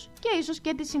ανθρώπους και ίσως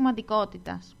και της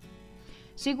σημαντικότητας.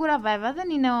 Σίγουρα βέβαια δεν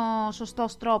είναι ο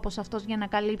σωστός τρόπος αυτός για να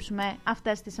καλύψουμε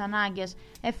αυτές τις ανάγκες,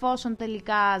 εφόσον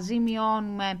τελικά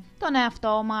ζημιώνουμε τον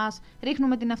εαυτό μας,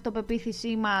 ρίχνουμε την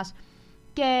αυτοπεποίθησή μας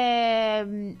και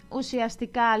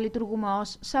ουσιαστικά λειτουργούμε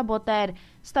ως σαμποτέρ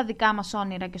στα δικά μας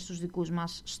όνειρα και στους δικούς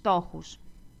μας στόχους.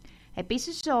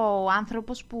 Επίσης, ο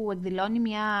άνθρωπος που εκδηλώνει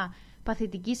μια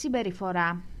παθητική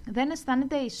συμπεριφορά δεν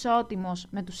αισθάνεται ισότιμος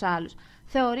με τους άλλους.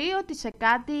 Θεωρεί ότι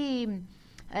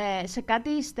σε κάτι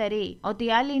υστερεί, ότι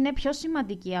οι άλλοι είναι πιο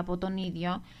σημαντικοί από τον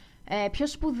ίδιο, πιο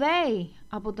σπουδαίοι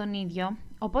από τον ίδιο,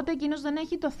 οπότε εκείνος δεν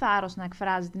έχει το θάρρος να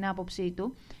εκφράζει την άποψή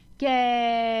του και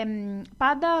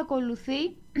πάντα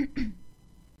ακολουθεί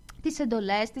τις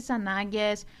εντολές, τις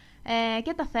ανάγκες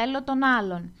και τα θέλω των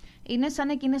άλλων. Είναι σαν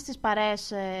εκείνες τις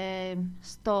παρέες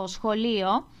στο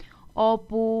σχολείο,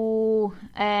 όπου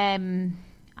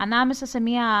ανάμεσα σε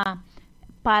μια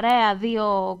παρέα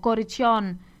 2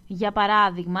 κοριτσιών, για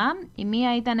παράδειγμα, η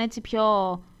μία ήταν έτσι πιο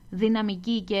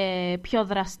δυναμική και πιο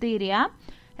δραστήρια,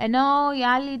 ενώ η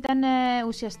άλλη ήταν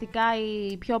ουσιαστικά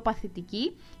η πιο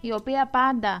παθητική, η οποία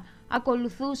πάντα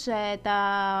ακολουθούσε τα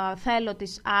θέλω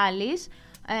της άλλης,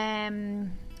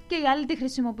 και η άλλη τη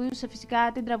χρησιμοποιούσε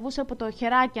φυσικά, την τραβούσε από το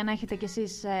χεράκι, αν έχετε κι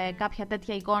εσείς κάποια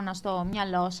τέτοια εικόνα στο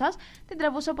μυαλό σας, την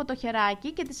τραβούσε από το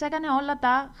χεράκι και της έκανε όλα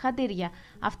τα χατήρια.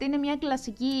 Αυτή είναι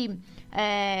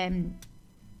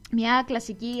μια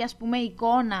κλασική ας πούμε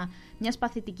εικόνα μιας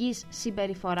παθητικής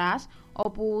συμπεριφοράς,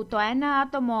 όπου το ένα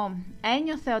άτομο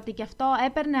ένιωθε ότι και αυτό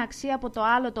έπαιρνε αξία από το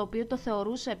άλλο, το οποίο το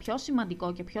θεωρούσε πιο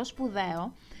σημαντικό και πιο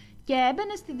σπουδαίο, και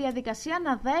έμπαινε στη διαδικασία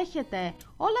να δέχεται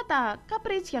όλα τα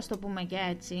καπρίτσια, στο πούμε και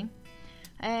έτσι,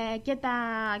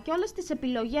 και όλες τις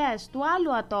επιλογές του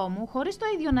άλλου ατόμου, χωρίς το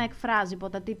ίδιο να εκφράζει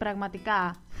ποτέ τι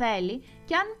πραγματικά θέλει,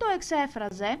 και αν το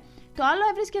εξέφραζε, το άλλο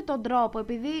έβρισκε τον τρόπο,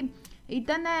 επειδή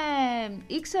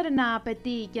ήξερε να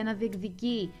απαιτεί και να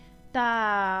διεκδικεί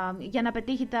για να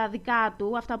πετύχει τα δικά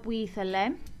του, αυτά που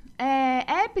ήθελε,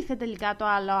 έπιθε τελικά το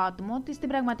άλλο άτομο ότι στην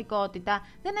πραγματικότητα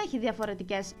δεν έχει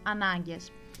διαφορετικές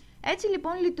ανάγκες. Έτσι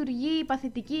λοιπόν λειτουργεί η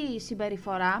παθητική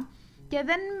συμπεριφορά και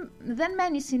δεν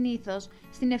μένει συνήθως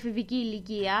στην εφηβική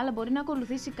ηλικία, αλλά μπορεί να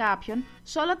ακολουθήσει κάποιον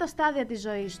σε όλα τα στάδια της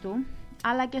ζωής του,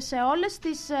 αλλά και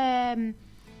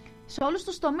σε όλους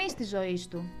τους τομείς της ζωής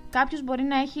του. Κάποιος μπορεί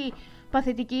να έχει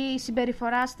παθητική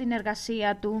συμπεριφορά στην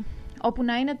εργασία του, όπου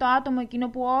να είναι το άτομο εκείνο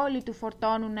που όλοι του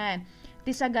φορτώνουν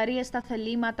τις αγκαρίες στα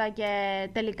θελήματα και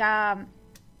τελικά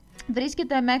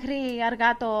βρίσκεται μέχρι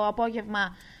αργά το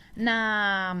απόγευμα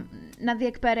να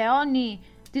διεκπεραιώνει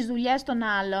τις δουλειές των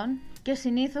άλλων και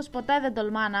συνήθως ποτέ δεν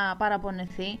τολμά να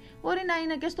παραπονεθεί. Μπορεί να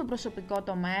είναι και στο προσωπικό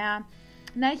τομέα,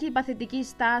 να έχει παθητική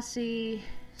στάση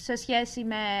σε σχέση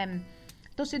με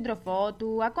το σύντροφό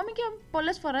του, ακόμη και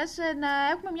πολλές φορές να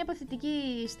έχουμε μια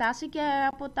παθητική στάση και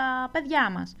από τα παιδιά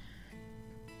μας.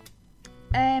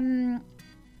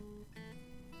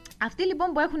 Αυτοί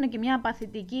λοιπόν που έχουν και μια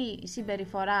παθητική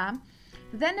συμπεριφορά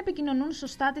δεν επικοινωνούν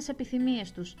σωστά τις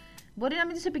επιθυμίες τους. Μπορεί να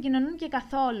μην τις επικοινωνούν και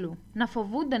καθόλου, να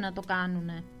φοβούνται να το κάνουν.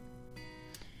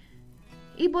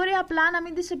 Ή μπορεί απλά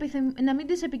να μην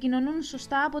τις επικοινωνούν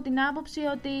σωστά από την άποψη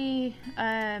ότι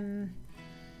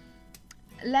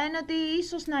λένε ότι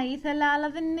ίσως να ήθελα, αλλά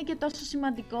δεν είναι και τόσο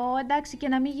σημαντικό, εντάξει, και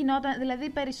να μην γινόταν, δηλαδή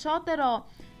περισσότερο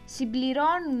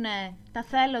συμπληρώνουν τα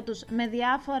θέλω τους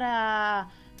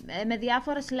με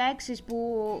διάφορες λέξεις που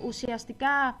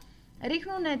ουσιαστικά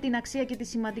ρίχνουν την αξία και τη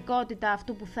σημαντικότητα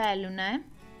αυτού που θέλουν,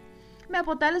 με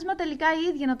αποτέλεσμα τελικά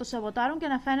οι ίδιοι να το σαμποτάρουν και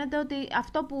να φαίνεται ότι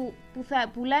αυτό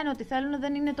που λένε ότι θέλουν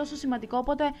δεν είναι τόσο σημαντικό,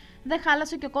 οπότε δεν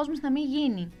χάλασε και ο κόσμος να μην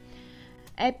γίνει.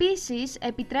 Επίσης,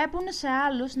 επιτρέπουν σε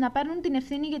άλλους να παίρνουν την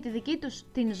ευθύνη για τη δική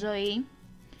τους την ζωή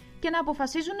και να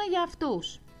αποφασίζουν για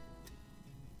αυτούς.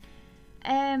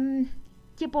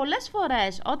 Και πολλές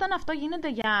φορές, όταν αυτό γίνεται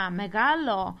για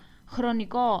μεγάλο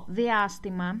χρονικό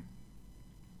διάστημα,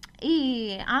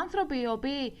 οι άνθρωποι οι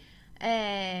οποίοι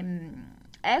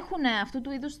έχουν αυτού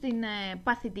του είδους την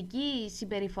παθητική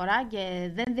συμπεριφορά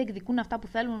και δεν διεκδικούν αυτά που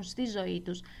θέλουν στη ζωή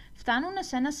τους, φτάνουν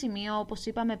σε ένα σημείο, όπως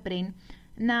είπαμε πριν,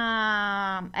 να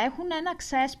έχουν ένα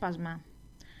ξέσπασμα.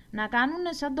 Να κάνουν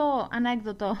σαν το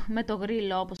ανέκδοτο με το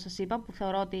γρίλο, όπως σας είπα, που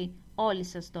θεωρώ ότι όλοι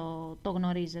σας το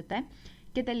γνωρίζετε,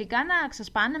 και τελικά να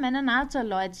ξεσπάνε με έναν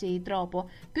άτσαλο έτσι τρόπο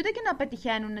και ούτε και να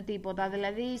πετυχαίνουν τίποτα,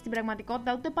 δηλαδή στην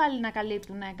πραγματικότητα ούτε πάλι να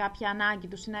καλύπτουν κάποια ανάγκη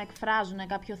τους ή να εκφράζουν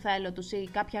κάποιο θέλω τους ή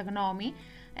κάποια γνώμη,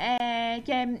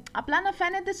 και απλά να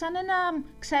φαίνεται σαν ένα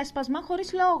ξέσπασμα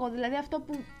χωρίς λόγο, δηλαδή αυτό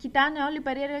που κοιτάνε όλοι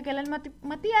περίεργα και λένε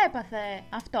μα τι έπαθε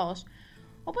αυτός.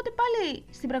 Οπότε πάλι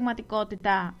στην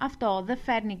πραγματικότητα αυτό δεν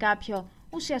φέρνει κάποιο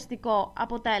ουσιαστικό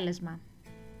αποτέλεσμα.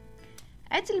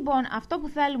 Έτσι λοιπόν αυτό που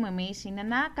θέλουμε εμείς είναι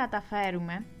να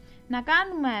καταφέρουμε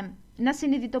να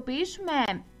συνειδητοποιήσουμε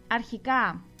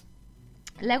αρχικά,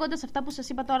 λέγοντας αυτά που σας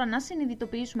είπα τώρα, να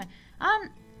συνειδητοποιήσουμε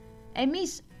αν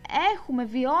εμείς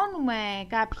βιώνουμε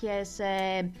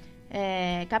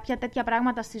κάποια τέτοια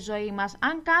πράγματα στη ζωή μας,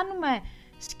 αν κάνουμε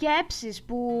σκέψεις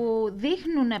που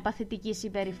δείχνουν παθητική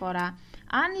συμπεριφορά,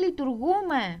 αν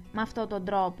λειτουργούμε με αυτόν τον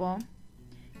τρόπο.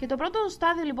 Και το πρώτο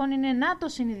στάδιο λοιπόν είναι να το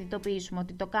συνειδητοποιήσουμε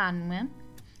ότι το κάνουμε,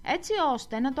 έτσι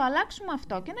ώστε να το αλλάξουμε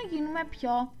αυτό και να γίνουμε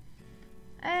πιο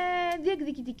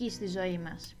διεκδικητικοί στη ζωή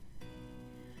μας.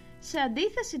 Σε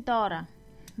αντίθεση τώρα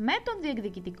με τον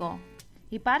διεκδικητικό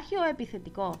υπάρχει ο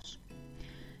επιθετικός.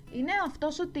 Είναι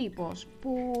αυτός ο τύπος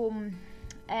που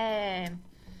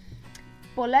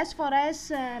πολλές φορές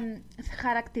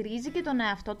χαρακτηρίζει και τον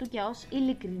εαυτό του και ως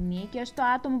ειλικρινή και ως το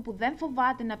άτομο που δεν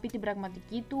φοβάται να πει την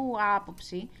πραγματική του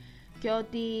άποψη και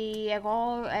ότι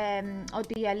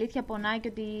η αλήθεια πονάει και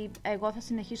ότι εγώ θα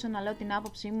συνεχίσω να λέω την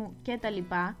άποψή μου και τα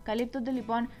λοιπά. Καλύπτονται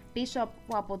λοιπόν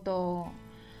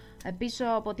πίσω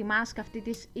από τη μάσκα αυτή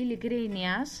της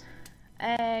ειλικρίνειας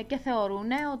και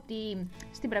θεωρούν ότι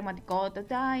στην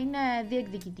πραγματικότητα είναι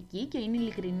διεκδικητικοί και είναι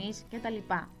ειλικρινείς και τα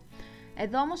λοιπά.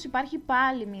 Εδώ όμως υπάρχει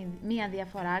πάλι μία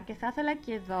διαφορά και θα ήθελα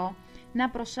και εδώ να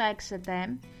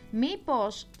προσέξετε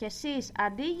μήπως κι εσείς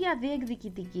αντί για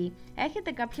διεκδικητική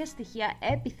έχετε κάποια στοιχεία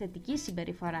επιθετικής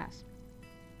συμπεριφοράς.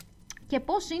 Και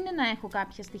πώς είναι να έχω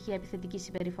κάποια στοιχεία επιθετικής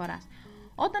συμπεριφοράς?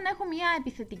 Όταν έχω μία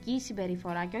επιθετική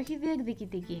συμπεριφορά και όχι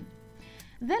διεκδικητική,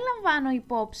 δεν λαμβάνω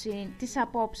υπόψη τις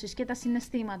απόψεις και τα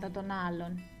συναισθήματα των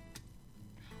άλλων.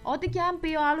 Ό,τι και αν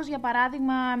πει ο άλλος, για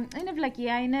παράδειγμα, είναι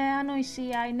βλακεία, είναι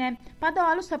ανοησία, πάντα ο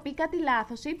άλλος θα πει κάτι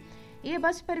λάθος ή εν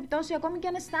πάση περιπτώσει ακόμη και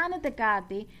αν αισθάνεται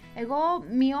κάτι, εγώ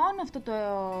μειώνω αυτό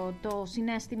το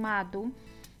συναίσθημά του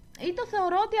ή το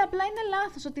θεωρώ ότι απλά είναι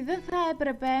λάθος, ότι δεν θα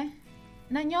έπρεπε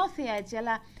να νιώθει έτσι,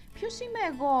 αλλά ποιος είμαι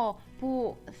εγώ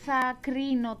που θα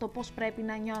κρίνω το πώς πρέπει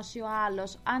να νιώσει ο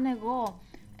άλλος, αν εγώ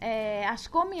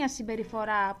ασκώ μια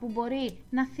συμπεριφορά που μπορεί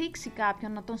να θίξει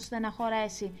κάποιον, να τον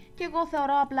στεναχωρέσει και εγώ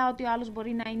θεωρώ απλά ότι ο άλλος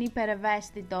μπορεί να είναι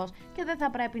υπερευαίσθητος και δεν θα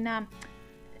πρέπει να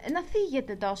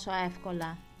θίγεται τόσο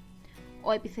εύκολα.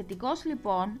 Ο επιθετικός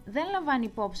λοιπόν δεν λαμβάνει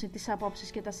υπόψη τις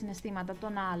απόψεις και τα συναισθήματα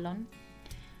των άλλων,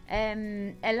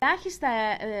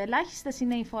 ελάχιστες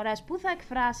είναι οι φορές που θα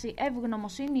εκφράσει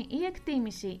ευγνωμοσύνη ή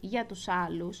εκτίμηση για τους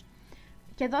άλλους.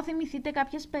 Και εδώ θυμηθείτε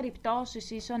κάποιες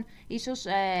περιπτώσεις ίσως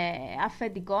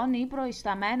αφεντικών ή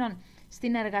προϊσταμένων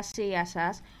στην εργασία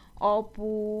σας,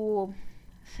 όπου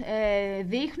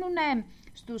δείχνουν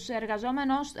στους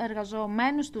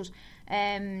εργαζομένους τους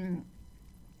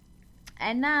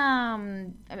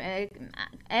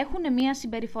έχουν μία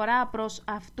συμπεριφορά προς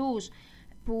αυτούς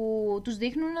που τους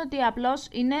δείχνουν ότι απλώς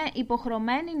είναι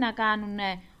υποχρεωμένοι να κάνουν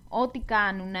ό,τι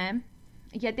κάνουν,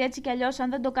 γιατί έτσι κι αλλιώς αν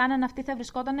δεν το κάνανε αυτοί θα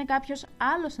βρισκόταν κάποιος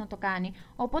άλλος να το κάνει,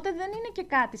 οπότε δεν είναι και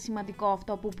κάτι σημαντικό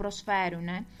αυτό που προσφέρουν,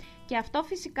 και αυτό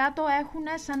φυσικά το έχουν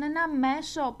σαν ένα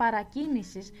μέσο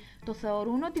παρακίνησης. Το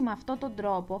θεωρούν ότι με αυτόν τον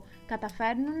τρόπο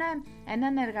καταφέρνουν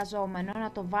έναν εργαζόμενο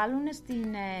να το βάλουν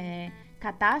στην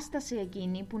κατάσταση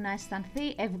εκείνη που να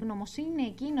αισθανθεί ευγνωμοσύνη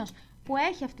εκείνος που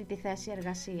έχει αυτή τη θέση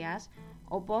εργασίας,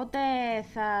 οπότε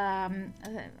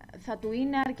θα του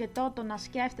είναι αρκετό το να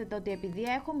σκέφτεται ότι επειδή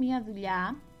έχω μία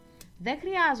δουλειά, δεν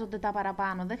χρειάζονται τα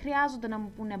παραπάνω, δεν χρειάζονται να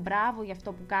μου πούνε μπράβο για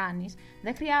αυτό που κάνεις,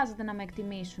 δεν χρειάζεται να με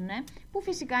εκτιμήσουν, που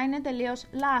φυσικά είναι τελείως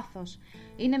λάθος.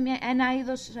 Είναι ένα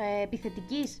είδος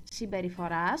επιθετικής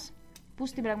συμπεριφοράς που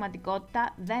στην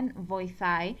πραγματικότητα δεν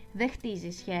βοηθάει, δεν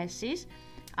χτίζει σχέσεις,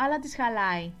 αλλά τις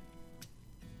χαλάει.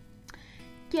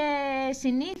 Και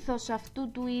συνήθως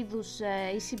αυτού του είδους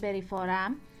η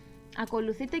συμπεριφορά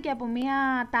ακολουθείται και από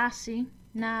μία τάση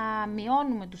να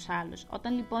μειώνουμε τους άλλους.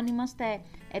 Όταν λοιπόν είμαστε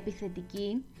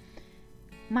επιθετικοί,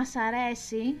 μας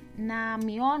αρέσει να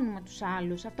μειώνουμε τους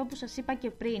άλλους. Αυτό που σας είπα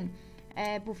και πριν,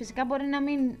 που φυσικά μπορεί να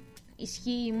μην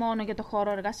ισχύει μόνο για το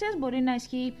χώρο εργασίας, μπορεί να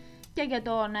ισχύει και για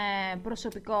τον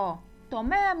προσωπικό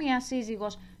τομέα. Μία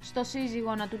σύζυγος στο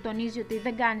σύζυγο να του τονίζει ότι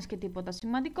δεν κάνεις και τίποτα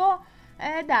σημαντικό.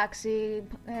 Εντάξει,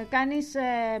 κάνεις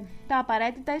τα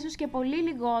απαραίτητα, ίσως και πολύ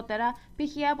λιγότερα,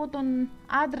 π.χ. από τον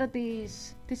άντρα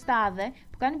της τάδε,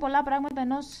 που κάνει πολλά πράγματα,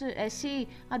 ενώ εσύ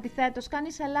αντιθέτως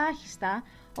κάνεις ελάχιστα,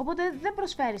 οπότε δεν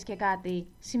προσφέρεις και κάτι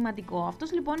σημαντικό.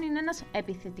 Αυτός λοιπόν είναι ένας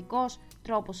επιθετικός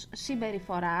τρόπος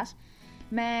συμπεριφοράς,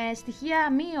 με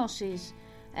στοιχεία μείωσης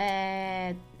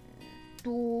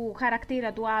του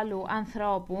χαρακτήρα του άλλου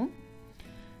ανθρώπου,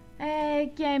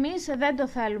 και εμείς δεν το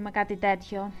θέλουμε κάτι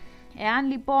τέτοιο.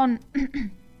 Εάν λοιπόν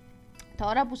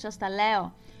τώρα που σας τα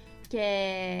λέω και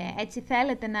έτσι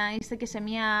θέλετε να είστε και σε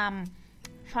μια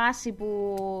φάση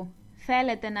που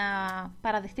θέλετε να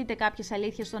παραδεχτείτε κάποιες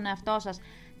αλήθειες στον εαυτό σας,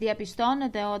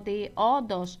 διαπιστώνετε ότι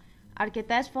όντως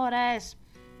αρκετές φορές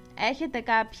έχετε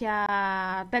κάποια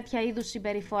τέτοια είδους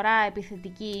συμπεριφορά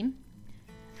επιθετική,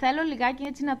 θέλω λιγάκι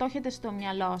έτσι να το έχετε στο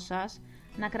μυαλό σας,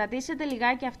 να κρατήσετε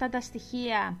λιγάκι αυτά τα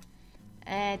στοιχεία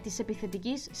της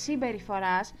επιθετικής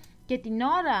συμπεριφοράς, και την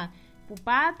ώρα που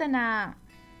πάτε να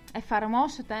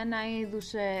εφαρμόσετε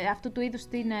αυτού του είδους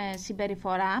την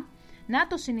συμπεριφορά, να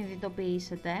το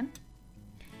συνειδητοποιήσετε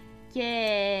και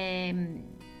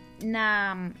να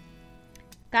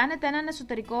κάνετε έναν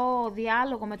εσωτερικό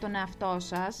διάλογο με τον εαυτό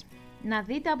σας, να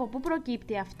δείτε από πού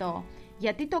προκύπτει αυτό,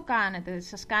 γιατί το κάνετε,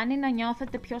 σας κάνει να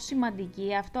νιώθετε πιο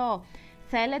σημαντικοί αυτό,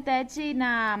 θέλετε έτσι να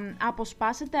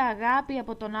αποσπάσετε αγάπη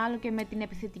από τον άλλο και με την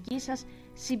επιθετική σας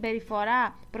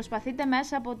συμπεριφορά προσπαθείτε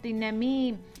μέσα από την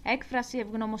μη έκφραση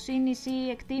ευγνωμοσύνης ή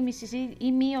εκτίμησης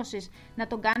ή μείωσης να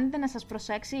τον κάνετε να σας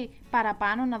προσέξει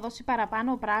παραπάνω, να δώσει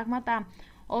παραπάνω πράγματα,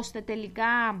 ώστε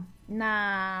τελικά να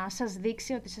σας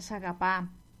δείξει ότι σας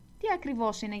αγαπά. Τι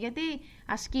ακριβώς είναι, γιατί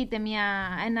ασκείτε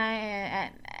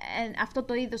αυτό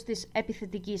το είδος της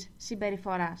επιθετικής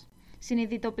συμπεριφοράς.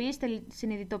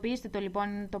 Συνειδητοποιήστε το λοιπόν,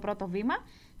 είναι το πρώτο βήμα.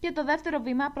 Και το δεύτερο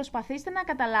βήμα, προσπαθήστε να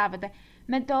καταλάβετε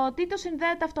με το τι το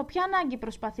συνδέεται αυτό, ποια ανάγκη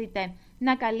προσπαθείτε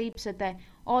να καλύψετε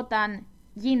όταν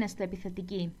γίνεστε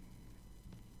επιθετικοί.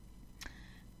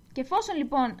 Και εφόσον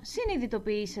λοιπόν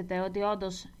συνειδητοποιήσετε ότι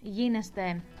όντως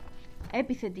γίνεστε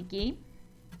επιθετικοί,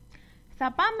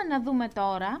 θα πάμε να δούμε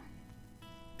τώρα,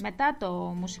 μετά το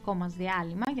μουσικό μας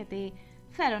διάλειμμα, γιατί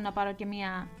θέλω να πάρω και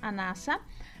μία ανάσα,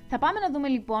 θα πάμε να δούμε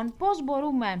λοιπόν πώς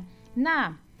μπορούμε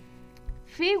να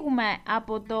φύγουμε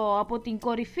από την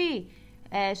κορυφή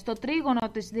στο τρίγωνο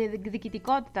της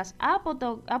διεκδικητικότητας,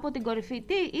 από την κορυφή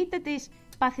είτε της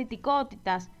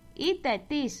παθητικότητας είτε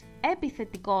της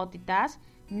επιθετικότητας,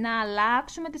 να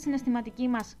αλλάξουμε τη συναισθηματική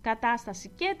μας κατάσταση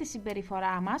και τη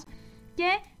συμπεριφορά μας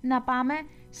και να πάμε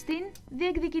στην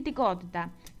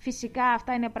διεκδικητικότητα. Φυσικά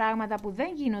αυτά είναι πράγματα που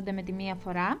δεν γίνονται με τη μία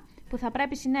φορά, που θα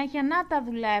πρέπει συνέχεια να τα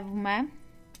δουλεύουμε,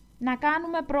 να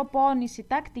κάνουμε προπόνηση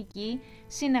τακτική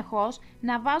συνεχώς,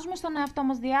 να βάζουμε στον εαυτό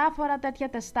μας διάφορα τέτοια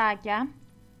τεστάκια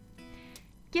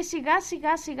και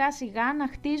σιγά σιγά να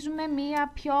χτίζουμε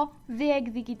μία πιο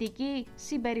διεκδικητική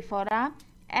συμπεριφορά,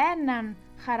 έναν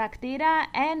χαρακτήρα,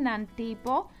 έναν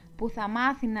τύπο, που θα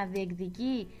μάθει να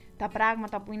διεκδικεί τα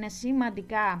πράγματα που είναι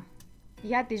σημαντικά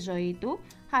για τη ζωή του,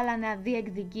 αλλά να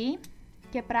διεκδικεί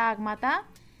και πράγματα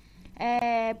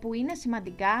που είναι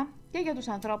σημαντικά και για τους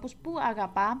ανθρώπους που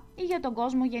αγαπά ή για τον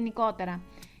κόσμο γενικότερα.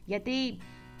 Γιατί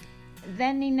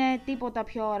δεν είναι τίποτα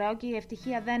πιο ωραίο και η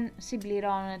ευτυχία δεν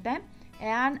συμπληρώνεται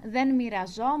εάν δεν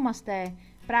μοιραζόμαστε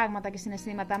πράγματα και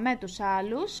συναισθήματα με τους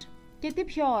άλλους, και τι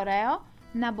πιο ωραίο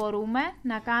να μπορούμε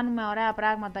να κάνουμε ωραία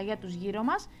πράγματα για τους γύρω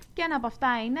μας και ένα από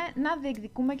αυτά είναι να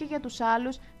διεκδικούμε και για τους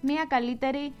άλλους μια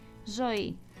καλύτερη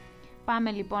ζωή.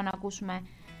 Πάμε λοιπόν να ακούσουμε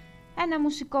ένα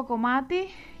μουσικό κομμάτι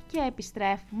και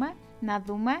επιστρέφουμε να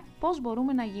δούμε πώς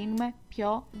μπορούμε να γίνουμε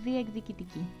πιο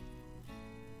διεκδικητικοί.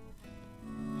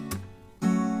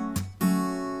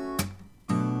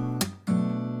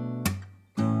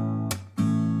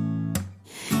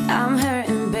 I'm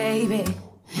hurting, baby.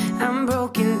 I'm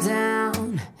broken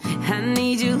down. I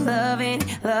need you loving,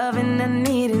 I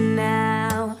need it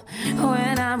now.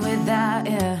 When I'm without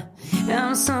you,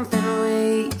 I'm something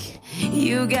weak.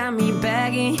 You got me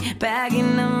begging,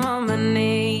 I'm on my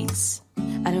knees.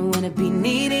 I don't wanna be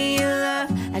needing your love,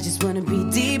 I just wanna be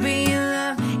deep in your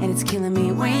love. And it's killing me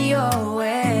when you're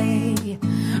away.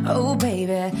 Oh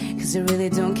baby, 'cause I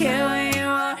really don't care where you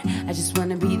are, I just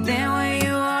wanna be there where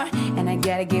you are. And I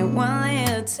gotta get one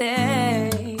little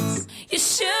taste. Your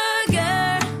sugar,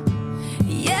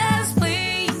 yes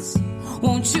please,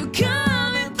 won't you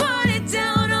come and put it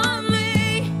down on me?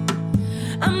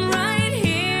 I'm right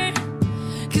here,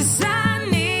 'cause I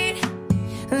need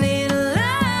a little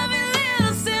love and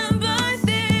little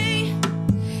sympathy.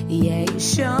 Yeah, you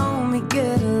show me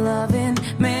good loving,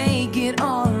 make it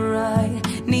alright.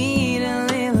 Need a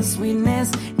little sweetness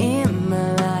in my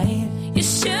life. Your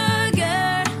sugar,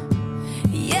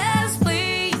 yes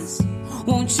please,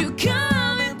 won't you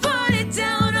come and put it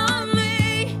down on me?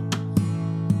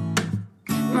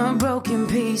 My broken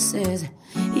pieces,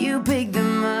 you pick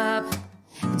them up.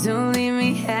 Don't leave me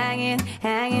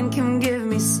hanging, come give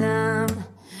me some.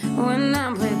 When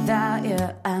I'm without you,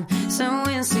 I'm so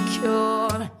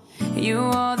insecure. You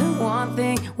are the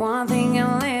one thing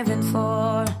I'm living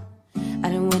for. I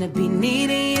don't wanna be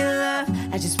needing your love,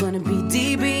 I just wanna be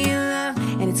deep in your love.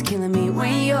 And it's killing me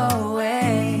when you're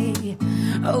away.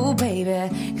 Oh baby,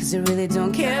 'cause I really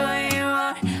don't care where you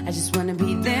are, I just wanna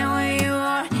be there where you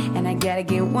are. And I gotta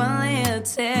get one little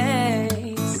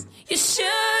taste. Your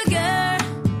sugar,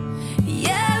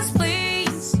 yes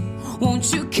please, won't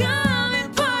you come and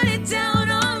put it down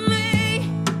on me?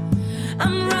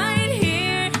 I'm right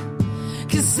here,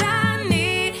 'cause I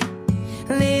need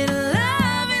a little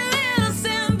love and little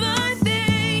sympathy.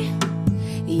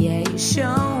 Yeah, you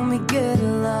show me good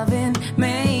loving,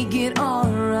 make it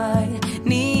alright.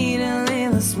 Need a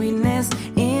little sweetness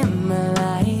in my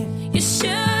life. Your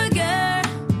sugar,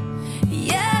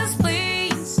 yes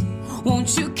please, won't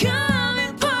you come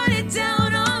and put it down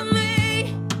on me?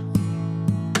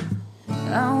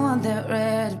 I want that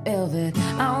red velvet,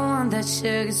 I want that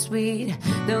sugar sweet.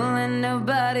 Don't let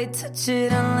nobody touch it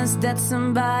unless that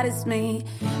somebody's me.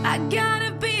 I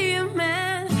gotta be a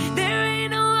man, there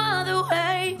ain't no other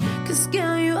way. 'Cause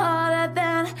girl, you are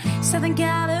that Southern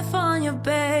California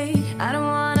babe. I don't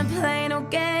wanna play no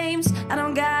games, I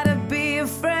don't gotta be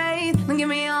afraid. Don't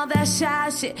give me all that shy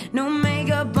shit, no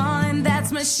makeup on, and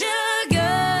that's my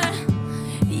sugar.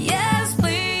 Yes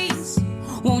please,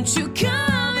 won't you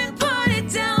come and put it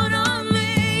down on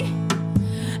me?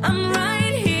 I'm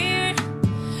right here,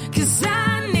 'cause I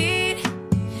need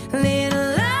a little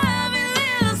love and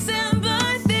little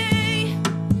sympathy.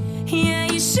 Yeah,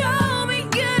 you show me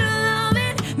good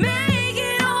loving, make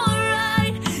it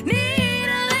alright. Need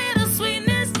a little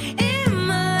sweetness in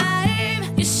my life.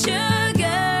 Your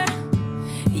sugar,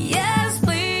 yes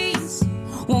please,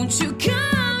 won't you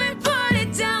come and put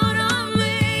it down on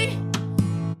me?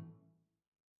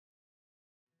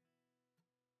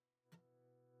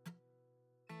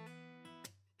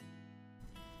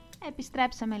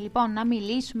 Επιστρέψαμε λοιπόν να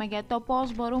μιλήσουμε για το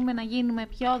πώς μπορούμε να γίνουμε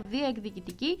πιο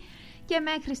διεκδικητικοί και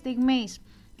μέχρι στιγμής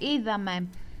είδαμε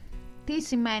τι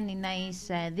σημαίνει να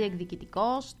είσαι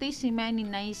διεκδικητικός, τι σημαίνει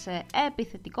να είσαι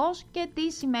επιθετικός και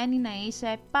τι σημαίνει να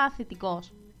είσαι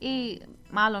παθητικός. Ή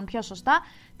μάλλον πιο σωστά,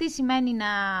 τι σημαίνει να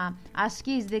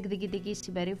ασκείς διεκδικητική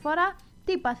συμπεριφορά,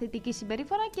 τι παθητική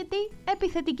συμπεριφορά και τι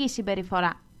επιθετική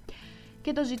συμπεριφορά.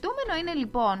 Και το ζητούμενο είναι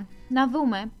λοιπόν να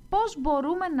δούμε πώς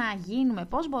μπορούμε να γίνουμε,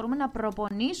 πώς μπορούμε να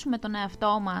προπονήσουμε τον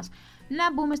εαυτό μας,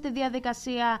 να μπούμε στη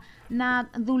διαδικασία να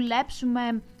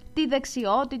δουλέψουμε τη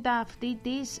δεξιότητα αυτή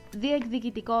της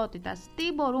διεκδικητικότητας.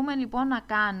 Τι μπορούμε λοιπόν να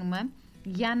κάνουμε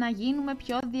για να γίνουμε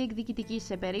πιο διεκδικητικοί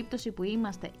σε περίπτωση που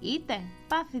είμαστε είτε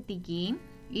παθητικοί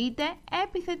είτε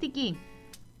επιθετικοί.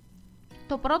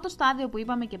 Το πρώτο στάδιο που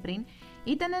είπαμε και πριν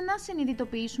ήταν να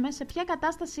συνειδητοποιήσουμε σε ποια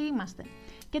κατάσταση είμαστε.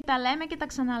 Και τα λέμε και τα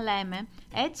ξαναλέμε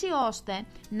έτσι ώστε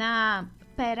να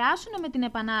περάσουν με την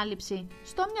επανάληψη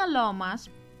στο μυαλό μας,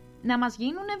 να μας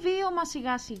γίνουν βίωμα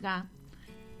σιγά σιγά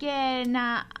και να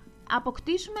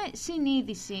αποκτήσουμε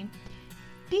συνείδηση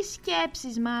της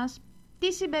σκέψης μας,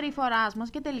 της συμπεριφοράς μας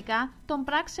και τελικά των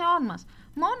πράξεών μας.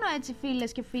 Μόνο έτσι,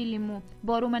 φίλες και φίλοι μου,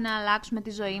 μπορούμε να αλλάξουμε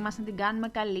τη ζωή μας, να την κάνουμε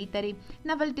καλύτερη,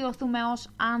 να βελτιωθούμε ως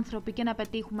άνθρωποι και να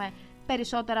πετύχουμε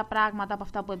περισσότερα πράγματα από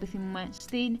αυτά που επιθυμούμε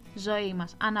στην ζωή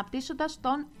μας, αναπτύσσοντας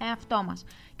τον εαυτό μας.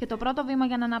 Και το πρώτο βήμα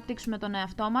για να αναπτύξουμε τον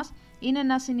εαυτό μας είναι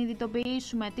να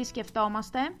συνειδητοποιήσουμε τι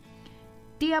σκεφτόμαστε,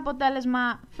 τι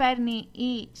αποτέλεσμα φέρνει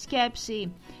η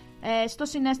σκέψη στο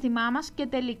συναίσθημά μας και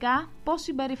τελικά πώς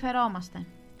συμπεριφερόμαστε.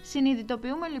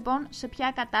 Συνειδητοποιούμε λοιπόν σε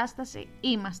ποια κατάσταση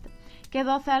είμαστε. Και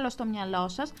εδώ θέλω στο μυαλό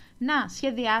σας να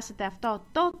σχεδιάσετε αυτό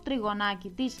το τριγωνάκι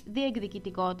της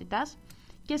διεκδικητικότητας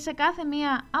και σε κάθε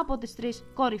μία από τις 3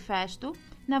 κορυφές του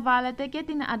να βάλετε και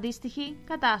την αντίστοιχη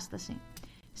κατάσταση.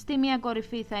 Στη μία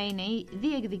κορυφή θα είναι η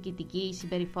διεκδικητική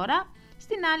συμπεριφορά,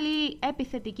 στην άλλη η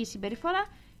επιθετική συμπεριφορά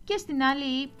και στην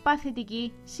άλλη η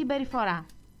παθητική συμπεριφορά.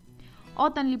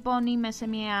 Όταν λοιπόν είμαι σε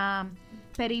μία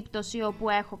περίπτωση όπου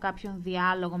έχω κάποιον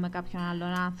διάλογο με κάποιον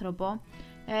άλλον άνθρωπο,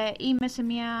 είμαι σε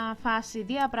μία φάση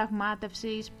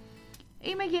διαπραγμάτευσης,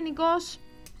 είμαι γενικώς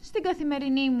στην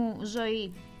καθημερινή μου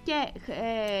ζωή και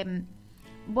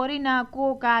μπορεί να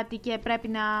ακούω κάτι και πρέπει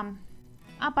να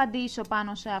απαντήσω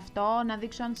πάνω σε αυτό, να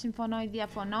δείξω αν συμφωνώ ή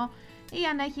διαφωνώ ή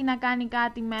αν έχει να κάνει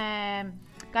κάτι με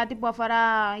κάτι που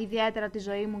αφορά ιδιαίτερα τη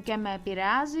ζωή μου και με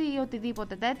επηρεάζει ή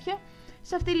οτιδήποτε τέτοιο.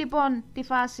 Σε αυτή λοιπόν τη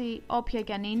φάση, όποια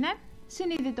και αν είναι,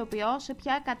 συνειδητοποιώ σε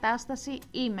ποια κατάσταση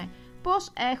είμαι.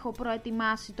 Πώς έχω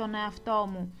προετοιμάσει τον εαυτό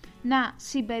μου να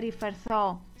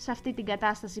συμπεριφερθώ σε αυτή την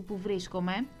κατάσταση που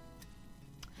βρίσκομαι.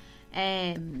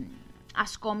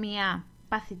 Ασκώ μια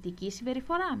παθητική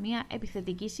συμπεριφορά, μια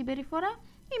επιθετική συμπεριφορά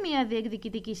ή μια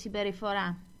διεκδικητική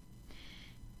συμπεριφορά.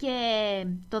 Και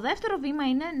το δεύτερο βήμα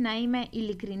είναι να είμαι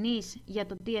ειλικρινής για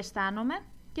το τι αισθάνομαι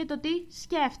και το τι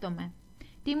σκέφτομαι.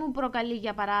 Τι μου προκαλεί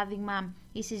για παράδειγμα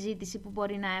η συζήτηση που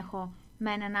μπορεί να έχω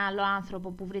με έναν άλλο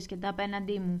άνθρωπο που βρίσκεται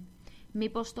απέναντί μου.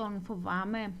 Μήπως τον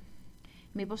φοβάμαι,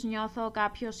 μήπως νιώθω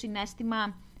κάποιο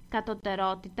συναίσθημα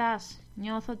κατωτερότητας,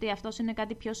 νιώθω ότι αυτός είναι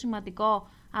κάτι πιο σημαντικό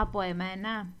από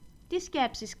εμένα. Τι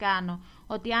σκέψεις κάνω,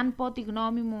 ότι αν πω τη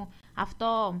γνώμη μου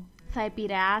αυτό θα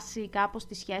επηρεάσει κάπως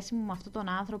τη σχέση μου με αυτόν τον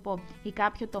άνθρωπο ή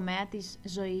κάποιο τομέα της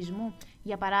ζωής μου.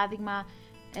 Για παράδειγμα,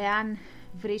 εάν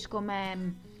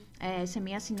βρίσκομαι σε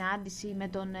μια συνάντηση με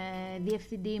τον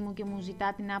διευθυντή μου και μου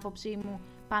ζητά την άποψή μου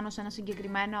πάνω σε ένα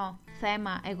συγκεκριμένο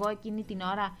θέμα, εγώ εκείνη την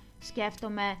ώρα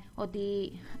σκέφτομαι ότι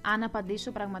αν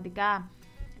απαντήσω πραγματικά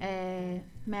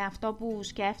με αυτό που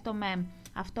σκέφτομαι,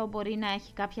 αυτό μπορεί να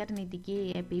έχει κάποια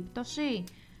αρνητική επίπτωση.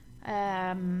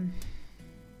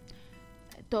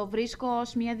 Το βρίσκω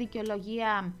ως μια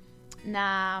δικαιολογία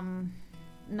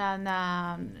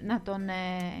να τον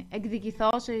εκδικηθώ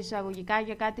σε εισαγωγικά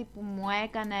για κάτι που μου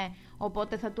έκανε,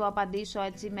 οπότε θα του απαντήσω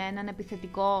έτσι με έναν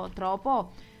επιθετικό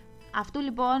τρόπο.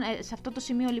 Σε αυτό το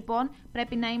σημείο λοιπόν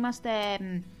πρέπει να είμαστε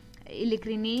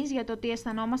ειλικρινείς για το τι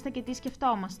αισθανόμαστε και τι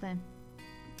σκεφτόμαστε.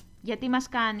 Γιατί μας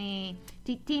κάνει,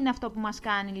 τι είναι αυτό που μας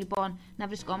κάνει λοιπόν να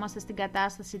βρισκόμαστε στην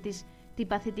κατάσταση την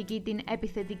παθητική, την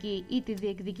επιθετική ή τη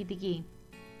διεκδικητική.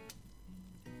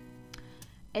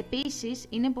 Επίσης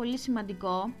είναι πολύ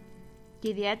σημαντικό και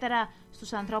ιδιαίτερα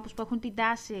στους ανθρώπους που έχουν την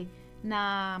τάση να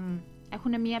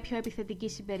έχουν μια πιο επιθετική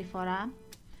συμπεριφορά,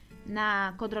 να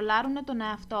κοντρολάρουν τον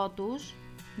εαυτό τους,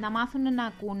 να μάθουν να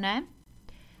ακούνε,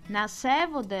 να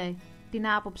σέβονται την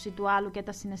άποψη του άλλου και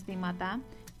τα συναισθήματα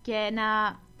και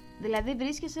να δηλαδή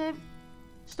βρίσκεσαι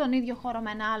στον ίδιο χώρο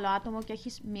με ένα άλλο άτομο και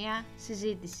έχεις μια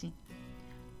συζήτηση.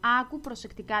 Άκου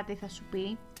προσεκτικά τι θα σου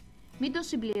πει, μην τον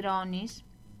συμπληρώνεις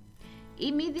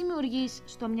ή μην δημιουργείς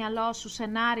στο μυαλό σου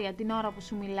σενάρια την ώρα που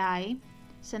σου μιλάει,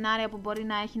 σενάρια που μπορεί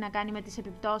να έχει να κάνει με τις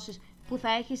επιπτώσεις που θα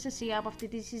έχεις εσύ από αυτή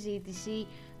τη συζήτηση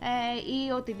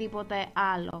ή οτιδήποτε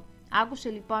άλλο. Άκουσε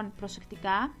λοιπόν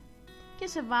προσεκτικά και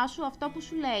σεβάσου αυτό που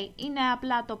σου λέει. Είναι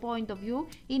απλά το point of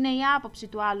view, είναι η άποψη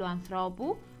του άλλου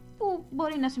ανθρώπου που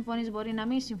μπορεί να συμφωνείς, μπορεί να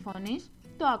μην συμφωνείς.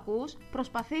 Το ακούς,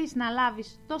 προσπαθείς να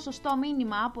λάβεις το σωστό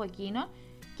μήνυμα από εκείνον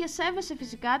και σέβεσαι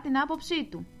φυσικά την άποψή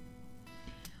του.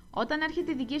 Όταν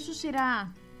έρχεται η δική σου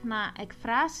σειρά να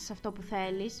εκφράσεις αυτό που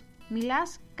θέλεις,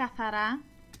 μιλάς καθαρά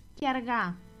και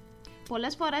αργά.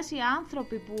 Πολλές φορές οι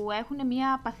άνθρωποι που έχουν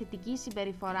μια παθητική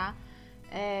συμπεριφορά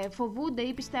φοβούνται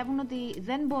ή πιστεύουν ότι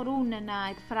δεν μπορούν να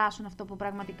εκφράσουν αυτό που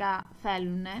πραγματικά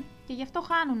θέλουν και γι' αυτό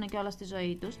χάνουν και όλα στη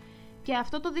ζωή τους και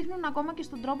αυτό το δείχνουν ακόμα και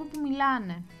στον τρόπο που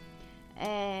μιλάνε.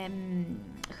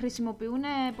 χρησιμοποιούν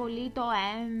πολύ το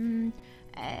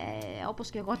όπως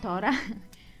και εγώ τώρα,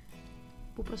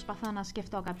 που προσπαθώ να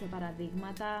σκεφτώ κάποια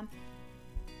παραδείγματα.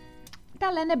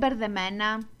 Τα λένε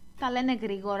μπερδεμένα, τα λένε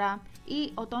γρήγορα,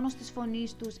 ή ο τόνος της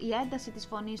φωνής τους, η ένταση της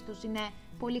φωνής τους είναι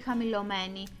πολύ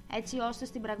χαμηλωμένη, έτσι ώστε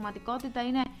στην πραγματικότητα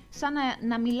είναι σαν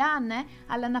να μιλάνε,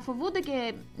 αλλά να φοβούνται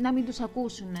και να μην τους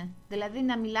ακούσουν. Δηλαδή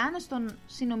να μιλάνε στον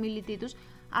συνομιλητή τους,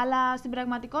 αλλά στην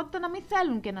πραγματικότητα να μην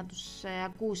θέλουν και να τους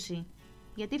ακούσει,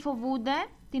 γιατί φοβούνται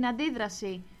την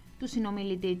αντίδραση του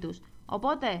συνομιλητή τους.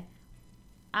 Οπότε,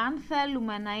 αν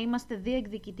θέλουμε να είμαστε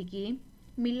διεκδικητικοί,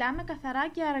 μιλάμε καθαρά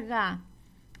και αργά.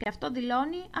 Και αυτό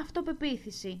δηλώνει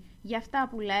αυτοπεποίθηση για αυτά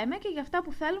που λέμε και για αυτά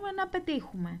που θέλουμε να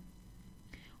πετύχουμε.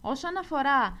 Όσον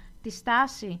αφορά τη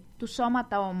στάση του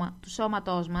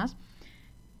σώματός μας,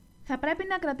 θα πρέπει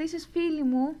να κρατήσεις, φίλοι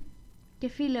μου και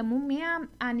φίλε μου, μία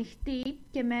ανοιχτή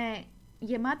και με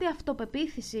γεμάτη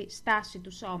αυτοπεποίθηση στάση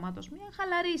του σώματος, μία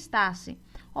χαλαρή στάση,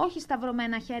 όχι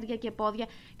σταυρωμένα χέρια και πόδια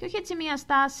και όχι έτσι μία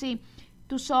στάση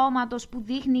του σώματος που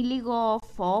δείχνει λίγο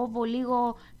φόβο,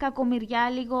 λίγο κακομοιριά,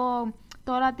 λίγο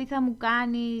τώρα τι θα μου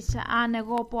κάνεις αν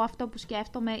εγώ πω αυτό που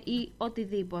σκέφτομαι ή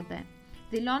οτιδήποτε.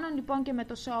 Δηλώνω λοιπόν και με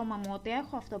το σώμα μου ότι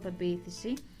έχω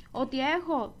αυτοπεποίθηση, ότι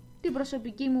έχω την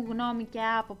προσωπική μου γνώμη και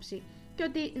άποψη και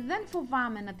ότι δεν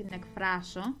φοβάμαι να την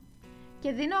εκφράσω,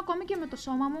 και δίνω ακόμη και με το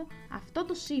σώμα μου αυτό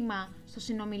το σήμα στο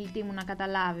συνομιλητή μου να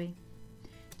καταλάβει.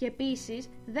 Και επίσης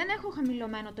δεν έχω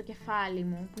χαμηλωμένο το κεφάλι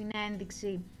μου, που είναι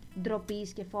ένδειξη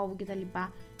ντροπής και φόβου κτλ.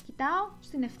 Κοιτάω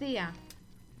στην ευθεία.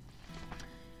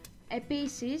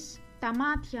 Επίσης τα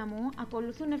μάτια μου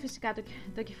ακολουθούν φυσικά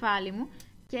το κεφάλι μου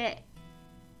και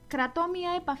κρατώ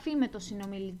μία επαφή με το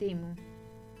συνομιλητή μου.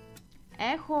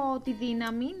 Έχω τη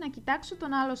δύναμη να κοιτάξω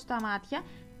τον άλλο στα μάτια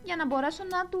για να μπορέσω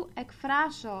να του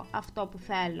εκφράσω αυτό που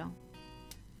θέλω.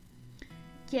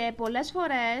 Και πολλές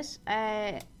φορές,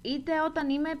 είτε όταν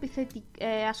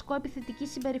ασκώ επιθετική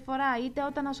συμπεριφορά, είτε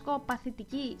όταν ασκώ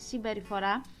παθητική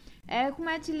συμπεριφορά,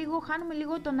 χάνουμε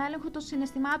λίγο τον έλεγχο των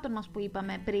συναισθημάτων μας που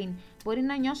είπαμε πριν. Μπορεί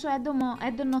να νιώσω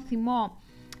έντονο θυμό.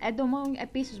 Έντομο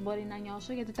επίσης μπορεί να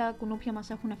νιώσω, γιατί τα κουνούπια μας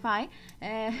έχουν φάει.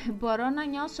 Μπορώ να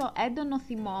νιώσω έντονο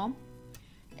θυμό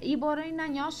ή μπορεί να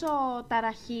νιώσω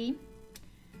ταραχή,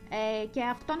 και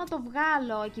αυτό να το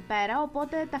βγάλω εκεί πέρα,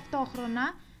 οπότε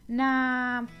ταυτόχρονα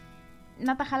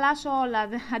να τα χαλάσω όλα,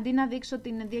 αντί να δείξω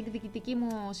την διεκδικητική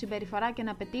μου συμπεριφορά και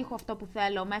να πετύχω αυτό που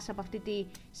θέλω μέσα από αυτή τη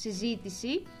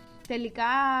συζήτηση, τελικά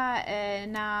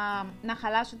να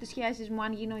χαλάσω τις σχέσεις μου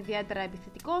αν γίνω ιδιαίτερα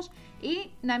επιθετικός, ή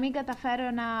να μην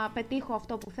καταφέρω να πετύχω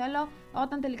αυτό που θέλω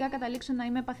όταν τελικά καταλήξω να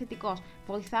είμαι παθητικός.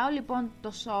 Βοηθάω λοιπόν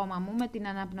το σώμα μου με την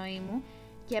αναπνοή μου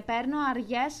και παίρνω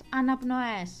αργές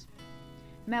αναπνοές,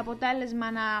 με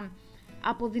αποτέλεσμα να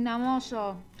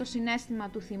αποδυναμώσω το συναίσθημα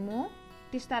του θυμού,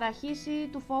 της ταραχής ή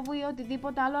του φόβου ή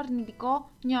οτιδήποτε άλλο αρνητικό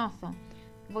νιώθω.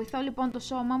 Βοηθώ λοιπόν το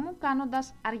σώμα μου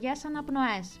κάνοντας αργές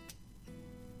αναπνοές.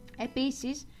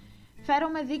 Επίσης,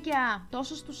 φέρομαι δίκαια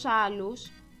τόσο στους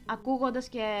άλλους, ακούγοντας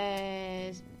και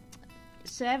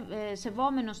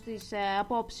σεβόμενος τις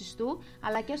απόψεις του,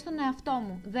 αλλά και στον εαυτό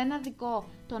μου. Δεν αδικώ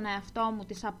τον εαυτό μου,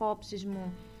 τις απόψεις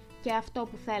μου και αυτό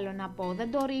που θέλω να πω.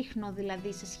 Δεν το ρίχνω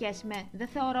δηλαδή σε σχέση με... Δεν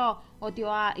θεωρώ ότι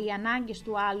οι ανάγκες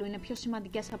του άλλου είναι πιο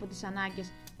σημαντικές από τις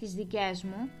ανάγκες τις δικές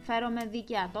μου. Φέρομαι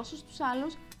δίκαια τόσο στους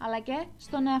άλλους, αλλά και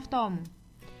στον εαυτό μου.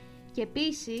 Και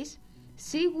επίσης,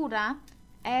 σίγουρα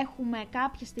έχουμε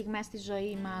κάποιες στιγμές στη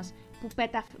ζωή μας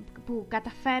που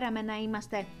καταφέραμε να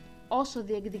είμαστε όσο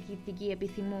διεκδικητικοί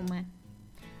επιθυμούμε.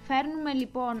 Φέρνουμε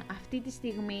λοιπόν αυτή τη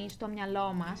στιγμή στο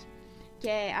μυαλό μας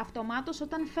και αυτομάτως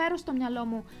όταν φέρω στο μυαλό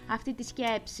μου αυτή τη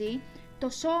σκέψη, το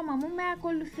σώμα μου με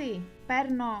ακολουθεί.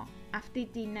 Παίρνω αυτή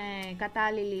την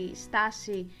κατάλληλη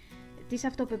στάση της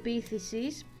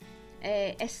αυτοπεποίθησης,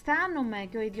 αισθάνομαι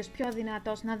και ο ίδιος πιο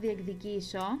δυνατός να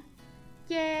διεκδικήσω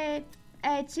και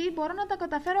έτσι μπορώ να τα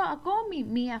καταφέρω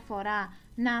ακόμη μία φορά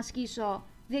να ασκήσω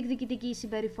διεκδικητική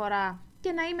συμπεριφορά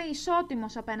και να είμαι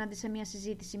ισότιμος απέναντι σε μία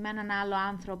συζήτηση με έναν άλλο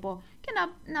άνθρωπο και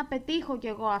να πετύχω κι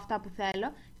εγώ αυτά που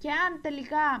θέλω, και αν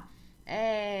τελικά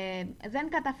δεν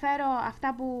καταφέρω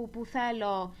αυτά που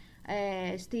θέλω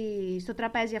στο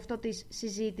τραπέζι αυτό της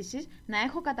συζήτησης, να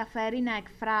έχω καταφέρει να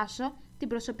εκφράσω την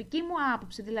προσωπική μου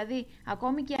άποψη. Δηλαδή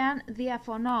ακόμη και αν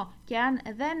διαφωνώ και αν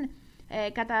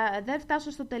δεν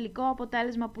φτάσω στο τελικό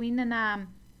αποτέλεσμα που είναι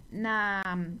να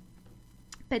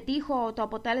πετύχω το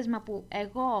αποτέλεσμα που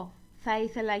εγώ θα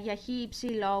ήθελα για χ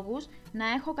λόγους, να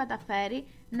έχω καταφέρει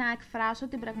να εκφράσω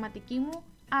την πραγματική μου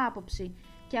άποψη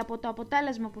και από το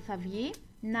αποτέλεσμα που θα βγει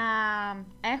να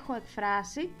έχω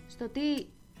εκφράσει στο τι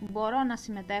μπορώ να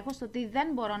συμμετέχω, στο τι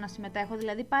δεν μπορώ να συμμετέχω,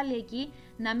 δηλαδή πάλι εκεί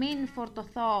να μην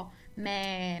φορτωθώ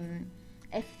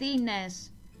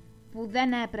ευθύνες που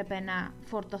δεν έπρεπε να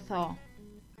φορτωθώ.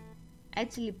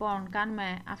 Έτσι λοιπόν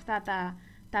κάνουμε αυτά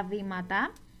τα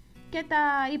βήματα και τα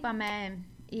είπαμε,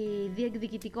 η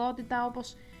διεκδικητικότητα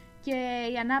όπως και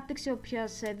η ανάπτυξη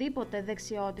οποιασδήποτε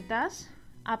δεξιότητας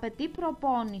απαιτεί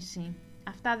προπόνηση.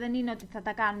 Αυτά δεν είναι ότι θα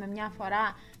τα κάνουμε μια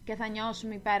φορά και θα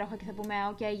νιώσουμε υπέροχα και θα πούμε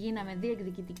 «ΟΚ, γίναμε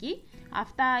διεκδικητικοί».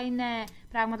 Αυτά είναι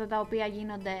πράγματα τα οποία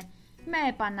γίνονται με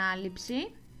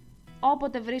επανάληψη.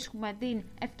 Όποτε βρίσκουμε την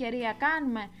ευκαιρία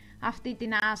κάνουμε αυτή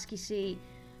την άσκηση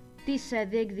της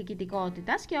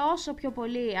διεκδικητικότητας και όσο πιο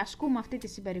πολύ ασκούμε αυτή τη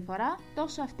συμπεριφορά,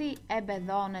 τόσο αυτή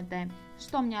εμπεδώνεται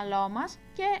στο μυαλό μας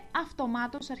και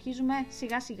αυτομάτως αρχίζουμε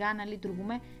σιγά σιγά να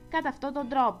λειτουργούμε κατά αυτόν τον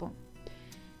τρόπο.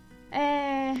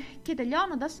 Και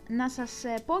τελειώνοντας, να σας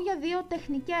πω για 2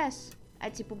 τεχνικές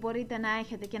έτσι, που μπορείτε να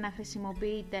έχετε και να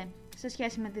χρησιμοποιείτε σε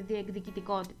σχέση με τη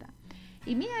διεκδικητικότητα.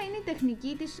 Η μία είναι η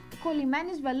τεχνική της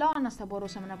κολλημένης βελόνας, θα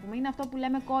μπορούσαμε να πούμε. Είναι αυτό που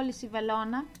λέμε κόλληση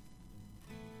βελόνα,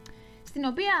 στην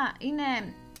οποία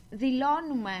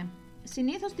δηλώνουμε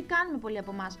συνήθως τι κάνουμε πολλοί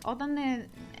από εμάς.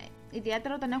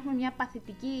 Ιδιαίτερα όταν έχουμε μια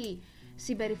παθητική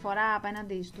συμπεριφορά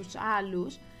απέναντι στους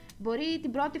άλλους, μπορεί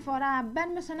την πρώτη φορά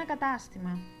μπαίνουμε σε ένα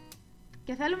κατάστημα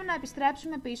και θέλουμε να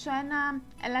επιστρέψουμε πίσω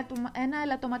ένα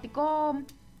ελαττωματικό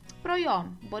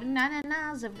προϊόν. Μπορεί να είναι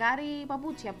ένα ζευγάρι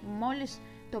παπούτσια που μόλις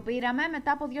το πήραμε,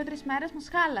 μετά από 2-3 μέρες μας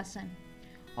χάλασε.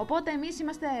 Οπότε εμείς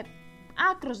είμαστε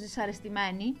άκρως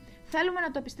δυσαρεστημένοι, θέλουμε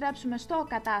να το επιστρέψουμε στο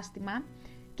κατάστημα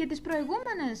και τις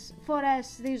προηγούμενες φορές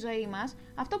στη ζωή μας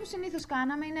αυτό που συνήθως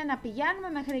κάναμε είναι να πηγαίνουμε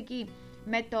μέχρι εκεί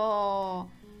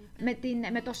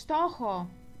με το στόχο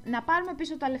να πάρουμε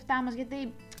πίσω τα λεφτά μας,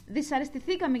 γιατί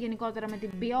δυσαρεστηθήκαμε γενικότερα με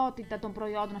την ποιότητα των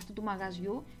προϊόντων αυτού του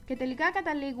μαγαζιού και τελικά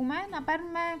καταλήγουμε να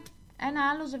παίρνουμε ένα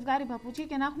άλλο ζευγάρι παπούτσια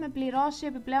και να έχουμε πληρώσει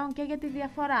επιπλέον και για τη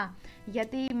διαφορά,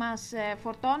 γιατί μας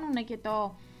φορτώνουν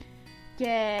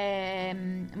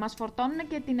μας φορτώνουν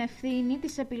και την ευθύνη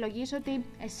της επιλογής ότι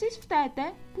εσείς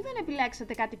φταίτε που δεν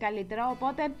επιλέξατε κάτι καλύτερο,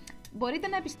 οπότε μπορείτε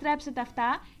να επιστρέψετε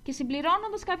αυτά και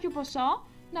συμπληρώνοντας κάποιο ποσό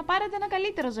να πάρετε ένα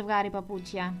καλύτερο ζευγάρι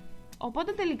παπούτσια.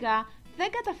 Οπότε τελικά δεν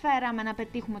καταφέραμε να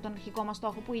πετύχουμε τον αρχικό μας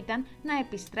στόχο που ήταν να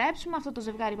επιστρέψουμε αυτό το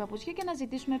ζευγάρι παπούτσια και να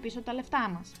ζητήσουμε πίσω τα λεφτά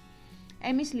μας.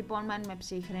 Εμείς λοιπόν μένουμε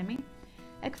ψύχρεμοι,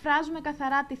 εκφράζουμε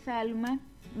καθαρά τι θέλουμε,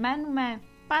 μένουμε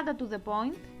πάντα to the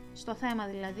point, στο θέμα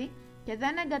δηλαδή, και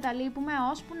δεν εγκαταλείπουμε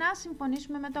ώσπου να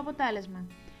συμφωνήσουμε με το αποτέλεσμα.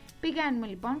 Πηγαίνουμε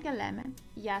λοιπόν και λέμε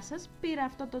 «Γεια σας, πήρα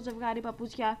αυτό το ζευγάρι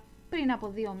παπούτσια πριν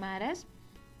από 2 μέρες,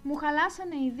 μου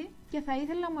χαλάσανε ήδη και θα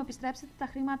ήθελα να μου επιστρέψετε τα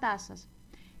χρήματά σας».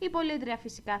 Η πολίτρια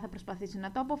φυσικά θα προσπαθήσει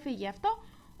να το αποφύγει αυτό,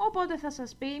 οπότε θα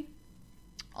σας πει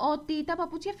ότι τα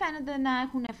παπούτσια φαίνεται να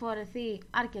έχουν φορεθεί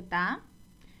αρκετά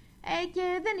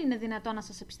και δεν είναι δυνατό να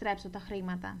σας επιστρέψω τα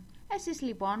χρήματα. Εσείς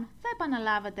λοιπόν θα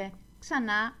επαναλάβετε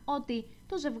ξανά ότι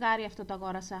το ζευγάρι αυτό το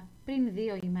αγόρασα πριν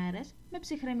 2 ημέρες, με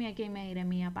ψυχραιμία και με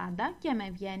ηρεμία πάντα και με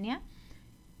ευγένεια.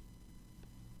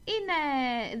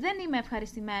 Δεν είμαι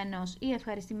ευχαριστημένος ή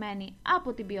ευχαριστημένη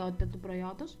από την ποιότητα του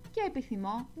προϊόντος και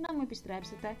επιθυμώ να μου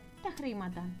επιστρέψετε τα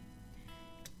χρήματα.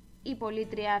 Η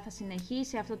πολίτρια θα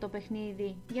συνεχίσει αυτό το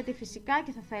παιχνίδι γιατί φυσικά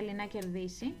και θα θέλει να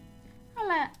κερδίσει,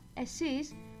 αλλά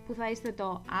εσείς που θα είστε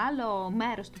το άλλο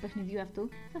μέρος του παιχνιδιού αυτού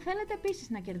θα θέλετε επίσης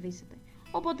να κερδίσετε.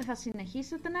 Οπότε θα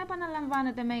συνεχίσετε να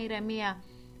επαναλαμβάνετε με ηρεμία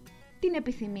την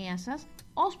επιθυμία σας,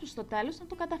 ώσπου στο τέλος να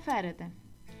το καταφέρετε.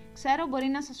 Ξέρω μπορεί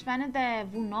να σας φαίνεται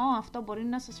βουνό αυτό, μπορεί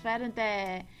να σας φαίνεται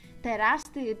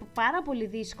τεράστιο, πάρα πολύ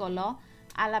δύσκολο,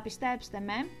 αλλά πιστέψτε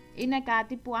με, είναι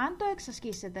κάτι που αν το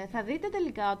εξασκήσετε θα δείτε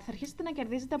τελικά ότι θα αρχίσετε να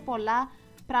κερδίζετε πολλά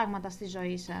πράγματα στη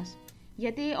ζωή σας.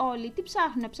 Γιατί όλοι τι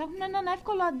ψάχνουν έναν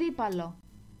εύκολο αντίπαλο.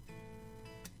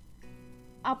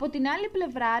 Από την άλλη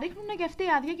πλευρά ρίχνουν και αυτοί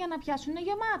άδεια για να πιάσουν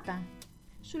γεμάτα.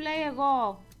 Σου λέει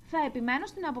εγώ θα επιμένω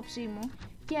στην άποψή μου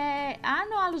και αν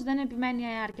ο άλλος δεν επιμένει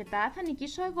αρκετά θα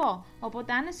νικήσω εγώ.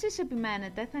 Οπότε αν εσείς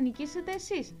επιμένετε θα νικήσετε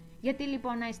εσείς. Γιατί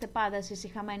λοιπόν να είστε πάντα εσείς οι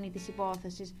χαμένοι της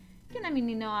υπόθεσης και να μην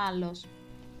είναι ο άλλος.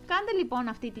 Κάντε λοιπόν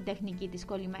αυτή τη τεχνική της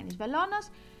κολλημένης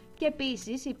βελόνας και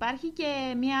επίσης υπάρχει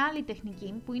και μια άλλη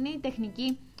τεχνική που είναι η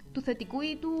τεχνική του θετικού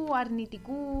ή του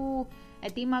αρνητικού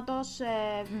αιτήματος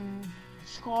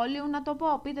σχόλιου, να το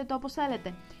πω, πείτε το όπως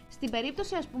θέλετε. Στην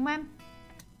περίπτωση ας πούμε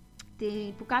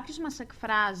που κάποιος μας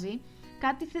εκφράζει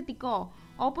κάτι θετικό,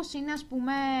 όπως είναι ας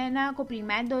πούμε ένα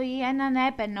κοπλιμέντο ή έναν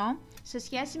έπαινο σε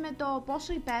σχέση με το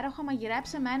πόσο υπέροχα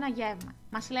μαγειρέψε με ένα γεύμα.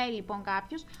 Μας λέει λοιπόν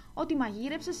κάποιος ότι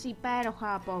μαγείρεψες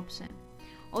υπέροχα απόψε.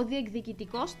 Ο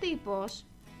διεκδικητικός τύπος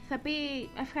θα πει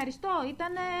ευχαριστώ,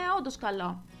 ήταν όντως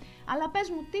καλό, αλλά πες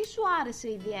μου τι σου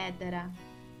άρεσε ιδιαίτερα.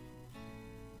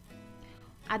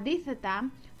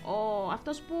 Αντίθετα,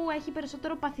 αυτός που έχει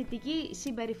περισσότερο παθητική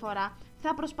συμπεριφορά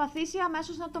θα προσπαθήσει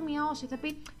αμέσως να το μειώσει. Θα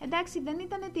πει εντάξει, δεν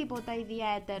ήταν τίποτα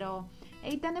ιδιαίτερο,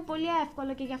 ήταν πολύ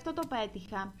εύκολο και γι' αυτό το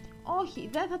πέτυχα. Όχι,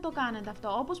 δεν θα το κάνετε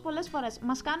αυτό. Όπως πολλές φορές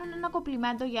μας κάνουν ένα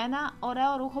κομπλιμέντο για ένα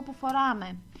ωραίο ρούχο που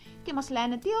φοράμε και μας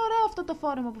λένε τι ωραίο αυτό το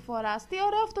φόρεμα που φοράς, τι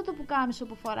ωραίο αυτό το πουκάμισο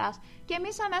που φοράς, και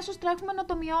εμείς αμέσως τρέχουμε να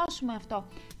το μειώσουμε αυτό.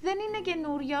 Δεν είναι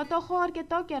καινούριο, το έχω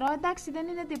αρκετό καιρό, εντάξει, δεν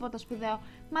είναι τίποτα σπουδαίο.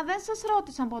 Μα δεν σας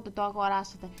ρώτησαν πότε το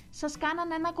αγοράσατε. Σας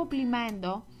κάνανε ένα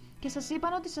κομπλιμέντο και σας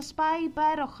είπαν ότι σας πάει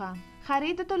υπέροχα.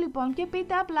 Χαρείτε το λοιπόν και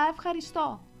πείτε απλά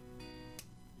ευχαριστώ.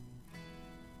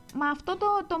 Με αυτό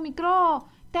το μικρό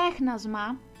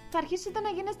τέχνασμα θα αρχίσετε να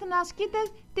γίνεστε, να ασκείτε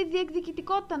τη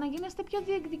διεκδικητικότητα, να γίνεστε πιο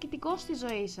διεκδικητικός στη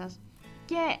ζωή σας.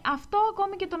 Και αυτό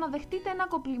ακόμη και το να δεχτείτε ένα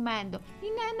κομπλιμέντο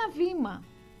είναι ένα βήμα.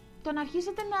 Το να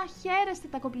αρχίσετε να χαίρεστε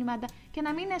τα κομπλιμέντα και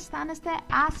να μην αισθάνεστε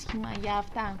άσχημα για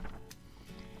αυτά.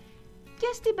 Και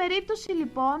στην περίπτωση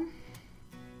λοιπόν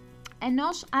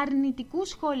ενός αρνητικού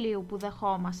σχολείου που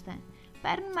δεχόμαστε,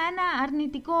 παίρνουμε ένα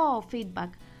αρνητικό feedback,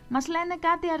 μας λένε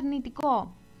κάτι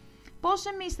αρνητικό, πώς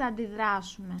εμείς θα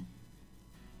αντιδράσουμε?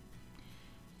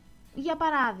 Για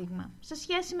παράδειγμα, σε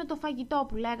σχέση με το φαγητό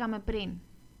που λέγαμε πριν,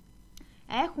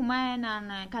 έχουμε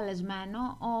έναν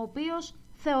καλεσμένο ο οποίος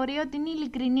θεωρεί ότι είναι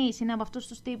ειλικρινής, είναι από αυτούς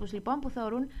τους τύπους λοιπόν που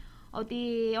θεωρούν ότι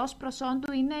ως προσόν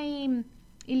του είναι η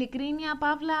ειλικρίνεια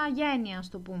παύλα γένεια, ας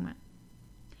το πούμε.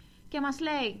 Και μας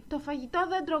λέει, το φαγητό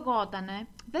δεν τρογότανε,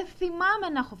 δεν θυμάμαι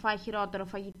να έχω φάει χειρότερο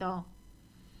φαγητό.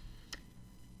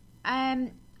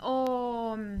 Ο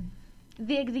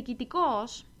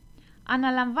διεκδικητικός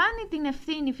αναλαμβάνει την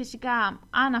ευθύνη φυσικά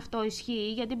αν αυτό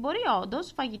ισχύει, γιατί μπορεί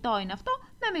όντως, φαγητό είναι αυτό,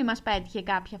 να μην μας πέτυχε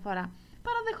κάποια φορά.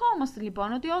 Παραδεχόμαστε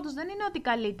λοιπόν ότι όντως δεν είναι ότι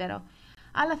καλύτερο.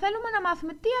 Αλλά θέλουμε να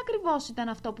μάθουμε τι ακριβώς ήταν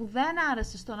αυτό που δεν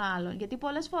άρεσε στον άλλον. Γιατί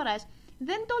πολλές φορές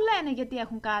δεν το λένε γιατί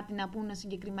έχουν κάτι να πούνε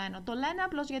συγκεκριμένο. Το λένε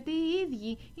απλώς γιατί οι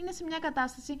ίδιοι είναι σε μια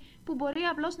κατάσταση που μπορεί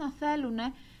απλώς να θέλουν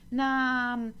να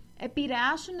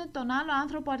επηρεάσουν τον άλλο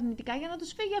άνθρωπο αρνητικά για να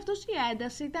τους φύγει αυτούς η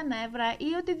ένταση, τα νεύρα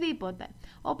ή οτιδήποτε.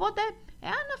 Οπότε,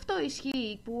 εάν αυτό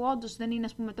ισχύει, που όντως δεν είναι,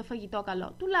 ας πούμε, το φαγητό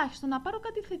καλό, τουλάχιστον να πάρω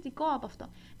κάτι θετικό από αυτό.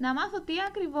 Να μάθω τι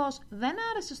ακριβώς δεν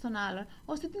άρεσε στον άλλον,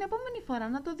 ώστε την επόμενη φορά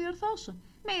να το διορθώσω.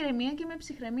 Με ηρεμία και με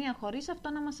ψυχραιμία, χωρίς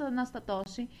αυτό να μας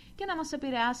αναστατώσει και να μας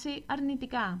επηρεάσει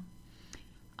αρνητικά.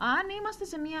 Αν είμαστε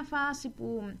σε μια φάση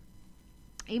που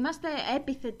είμαστε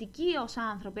επιθετικοί ως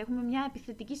άνθρωποι, έχουμε μια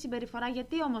επιθετική συμπεριφορά,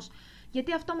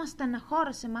 γιατί αυτό μας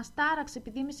στεναχώρεσε, μας τάραξε,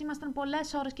 επειδή εμείς ήμασταν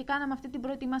πολλές ώρες και κάναμε αυτή την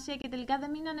προετοιμασία και τελικά δεν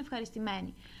μείναν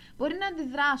ευχαριστημένοι. Μπορεί να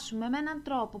αντιδράσουμε με έναν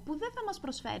τρόπο που δεν θα μας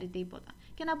προσφέρει τίποτα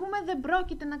και να πούμε δεν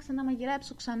πρόκειται να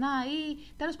ξαναμαγειρέψω ξανά, ή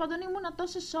τέλος πάντων ήμουνα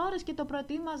τόσες ώρες και το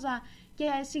προετοίμαζα και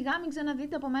σιγά μην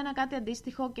ξαναδείτε από μένα κάτι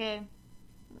αντίστοιχο και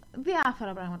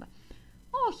διάφορα πράγματα.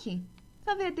 Όχι.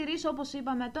 Θα διατηρήσω, όπως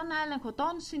είπαμε, τον έλεγχο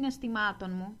των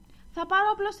συναισθημάτων μου. Θα πάρω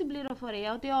απλώς την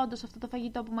πληροφορία ότι όντως αυτό το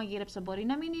φαγητό που μαγείρεψα μπορεί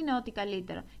να μην είναι ό,τι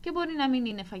καλύτερο και μπορεί να μην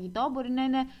είναι φαγητό, μπορεί να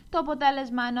είναι το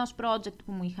αποτέλεσμα ενός project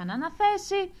που μου είχαν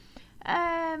αναθέσει,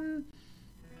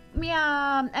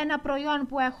 ένα προϊόν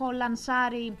που έχω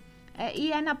λανσάρει ή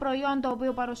ένα προϊόν το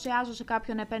οποίο παρουσιάζω σε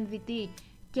κάποιον επενδυτή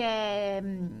και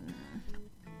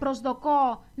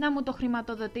προσδοκώ να μου το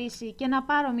χρηματοδοτήσει και να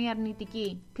πάρω μια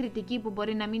αρνητική κριτική που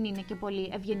μπορεί να μην είναι και πολύ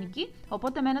ευγενική.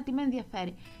 Οπότε εμένα τι με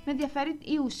ενδιαφέρει? Με ενδιαφέρει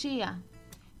η ουσία.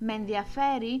 Με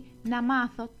ενδιαφέρει να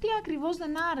μάθω τι ακριβώς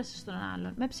δεν άρεσε στον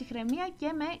άλλον, με ψυχραιμία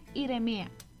και με ηρεμία.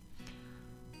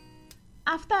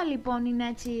 Αυτά λοιπόν είναι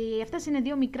αυτές είναι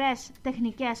δύο μικρές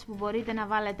τεχνικές που μπορείτε να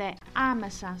βάλετε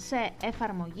άμεσα σε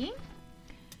εφαρμογή.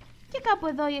 Και κάπου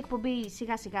εδώ η εκπομπή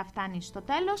σιγά σιγά φτάνει στο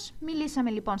τέλος. Μιλήσαμε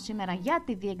λοιπόν σήμερα για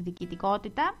τη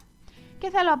διεκδικητικότητα και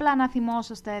θέλω απλά να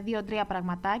θυμόσαστε 2-3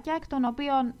 πραγματάκια, εκ των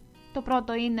οποίων το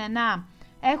πρώτο είναι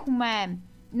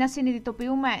να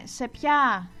συνειδητοποιούμε σε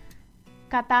ποια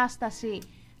κατάσταση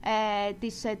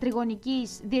της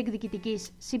τριγωνικής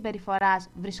διεκδικητικής συμπεριφοράς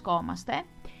βρισκόμαστε.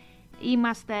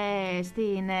 Είμαστε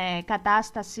στην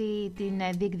κατάσταση την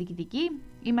διεκδικητική,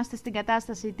 είμαστε στην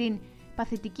κατάσταση την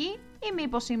παθητική ή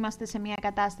μήπως είμαστε σε μια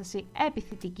κατάσταση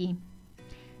επιθετική.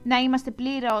 Να είμαστε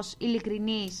πλήρως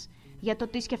ειλικρινείς για το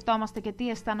τι σκεφτόμαστε και τι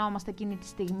αισθανόμαστε εκείνη τη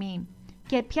στιγμή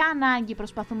και ποια ανάγκη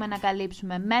προσπαθούμε να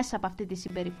καλύψουμε μέσα από αυτή τη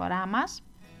συμπεριφορά μας,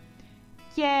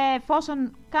 και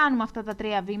εφόσον κάνουμε αυτά τα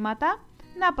 3 βήματα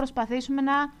να προσπαθήσουμε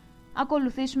να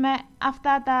ακολουθήσουμε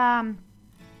αυτά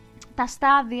τα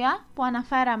στάδια που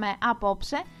αναφέραμε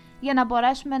απόψε, για να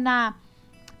μπορέσουμε να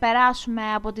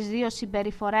περάσουμε από τις 2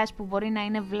 συμπεριφορές που μπορεί να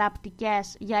είναι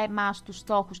βλαπτικές για εμάς τους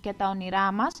στόχους και τα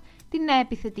όνειρά μας, την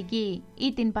επιθετική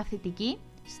ή την παθητική,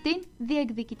 στην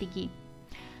διεκδικητική.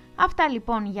 Αυτά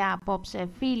λοιπόν για απόψε,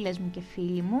 φίλες μου και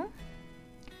φίλοι μου.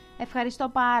 Ευχαριστώ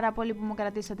πάρα πολύ που μου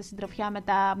κρατήσατε συντροφιά με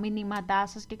τα μηνύματά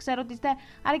σας και ξέρω ότι είστε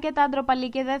αρκετά ντροπαλοί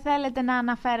και δεν θέλετε να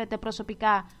αναφέρετε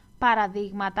προσωπικά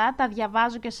παραδείγματα. Τα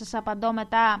διαβάζω και σας απαντώ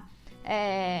μετά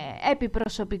επί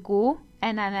προσωπικού,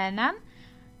 έναν.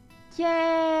 Και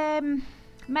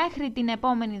μέχρι την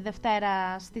επόμενη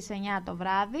Δευτέρα στις 9 το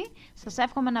βράδυ σας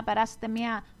εύχομαι να περάσετε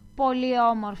μια πολύ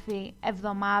όμορφη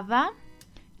εβδομάδα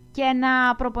και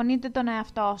να προπονείτε τον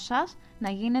εαυτό σας να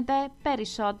γίνετε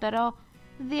περισσότερο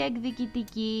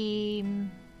διεκδικητικοί.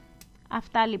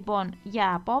 Αυτά λοιπόν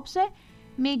για απόψε.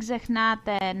 Μην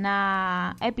ξεχνάτε να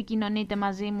επικοινωνείτε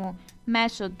μαζί μου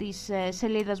μέσω της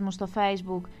σελίδας μου στο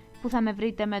Facebook που θα με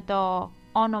βρείτε με το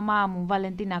όνομά μου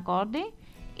Βαλεντίνα Κόρντι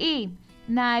ή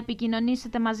να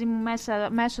επικοινωνήσετε μαζί μου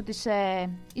μέσω της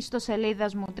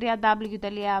ιστοσελίδας μου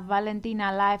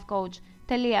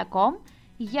www.valentinalifecoach.com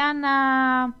για να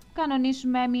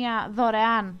κανονίσουμε μια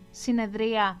δωρεάν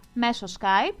συνεδρία μέσω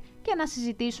Skype και να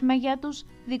συζητήσουμε για τους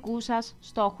δικούς σας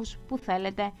στόχους που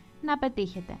θέλετε να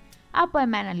πετύχετε. Από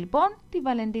εμένα λοιπόν, τη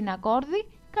Βαλεντίνα Κόρντι,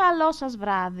 καλό σας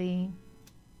βράδυ!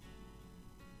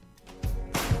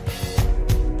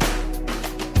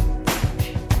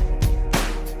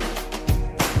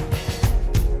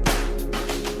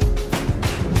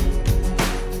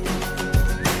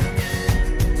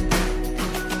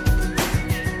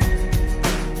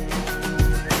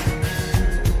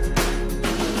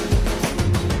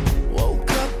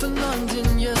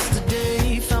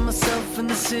 In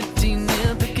the city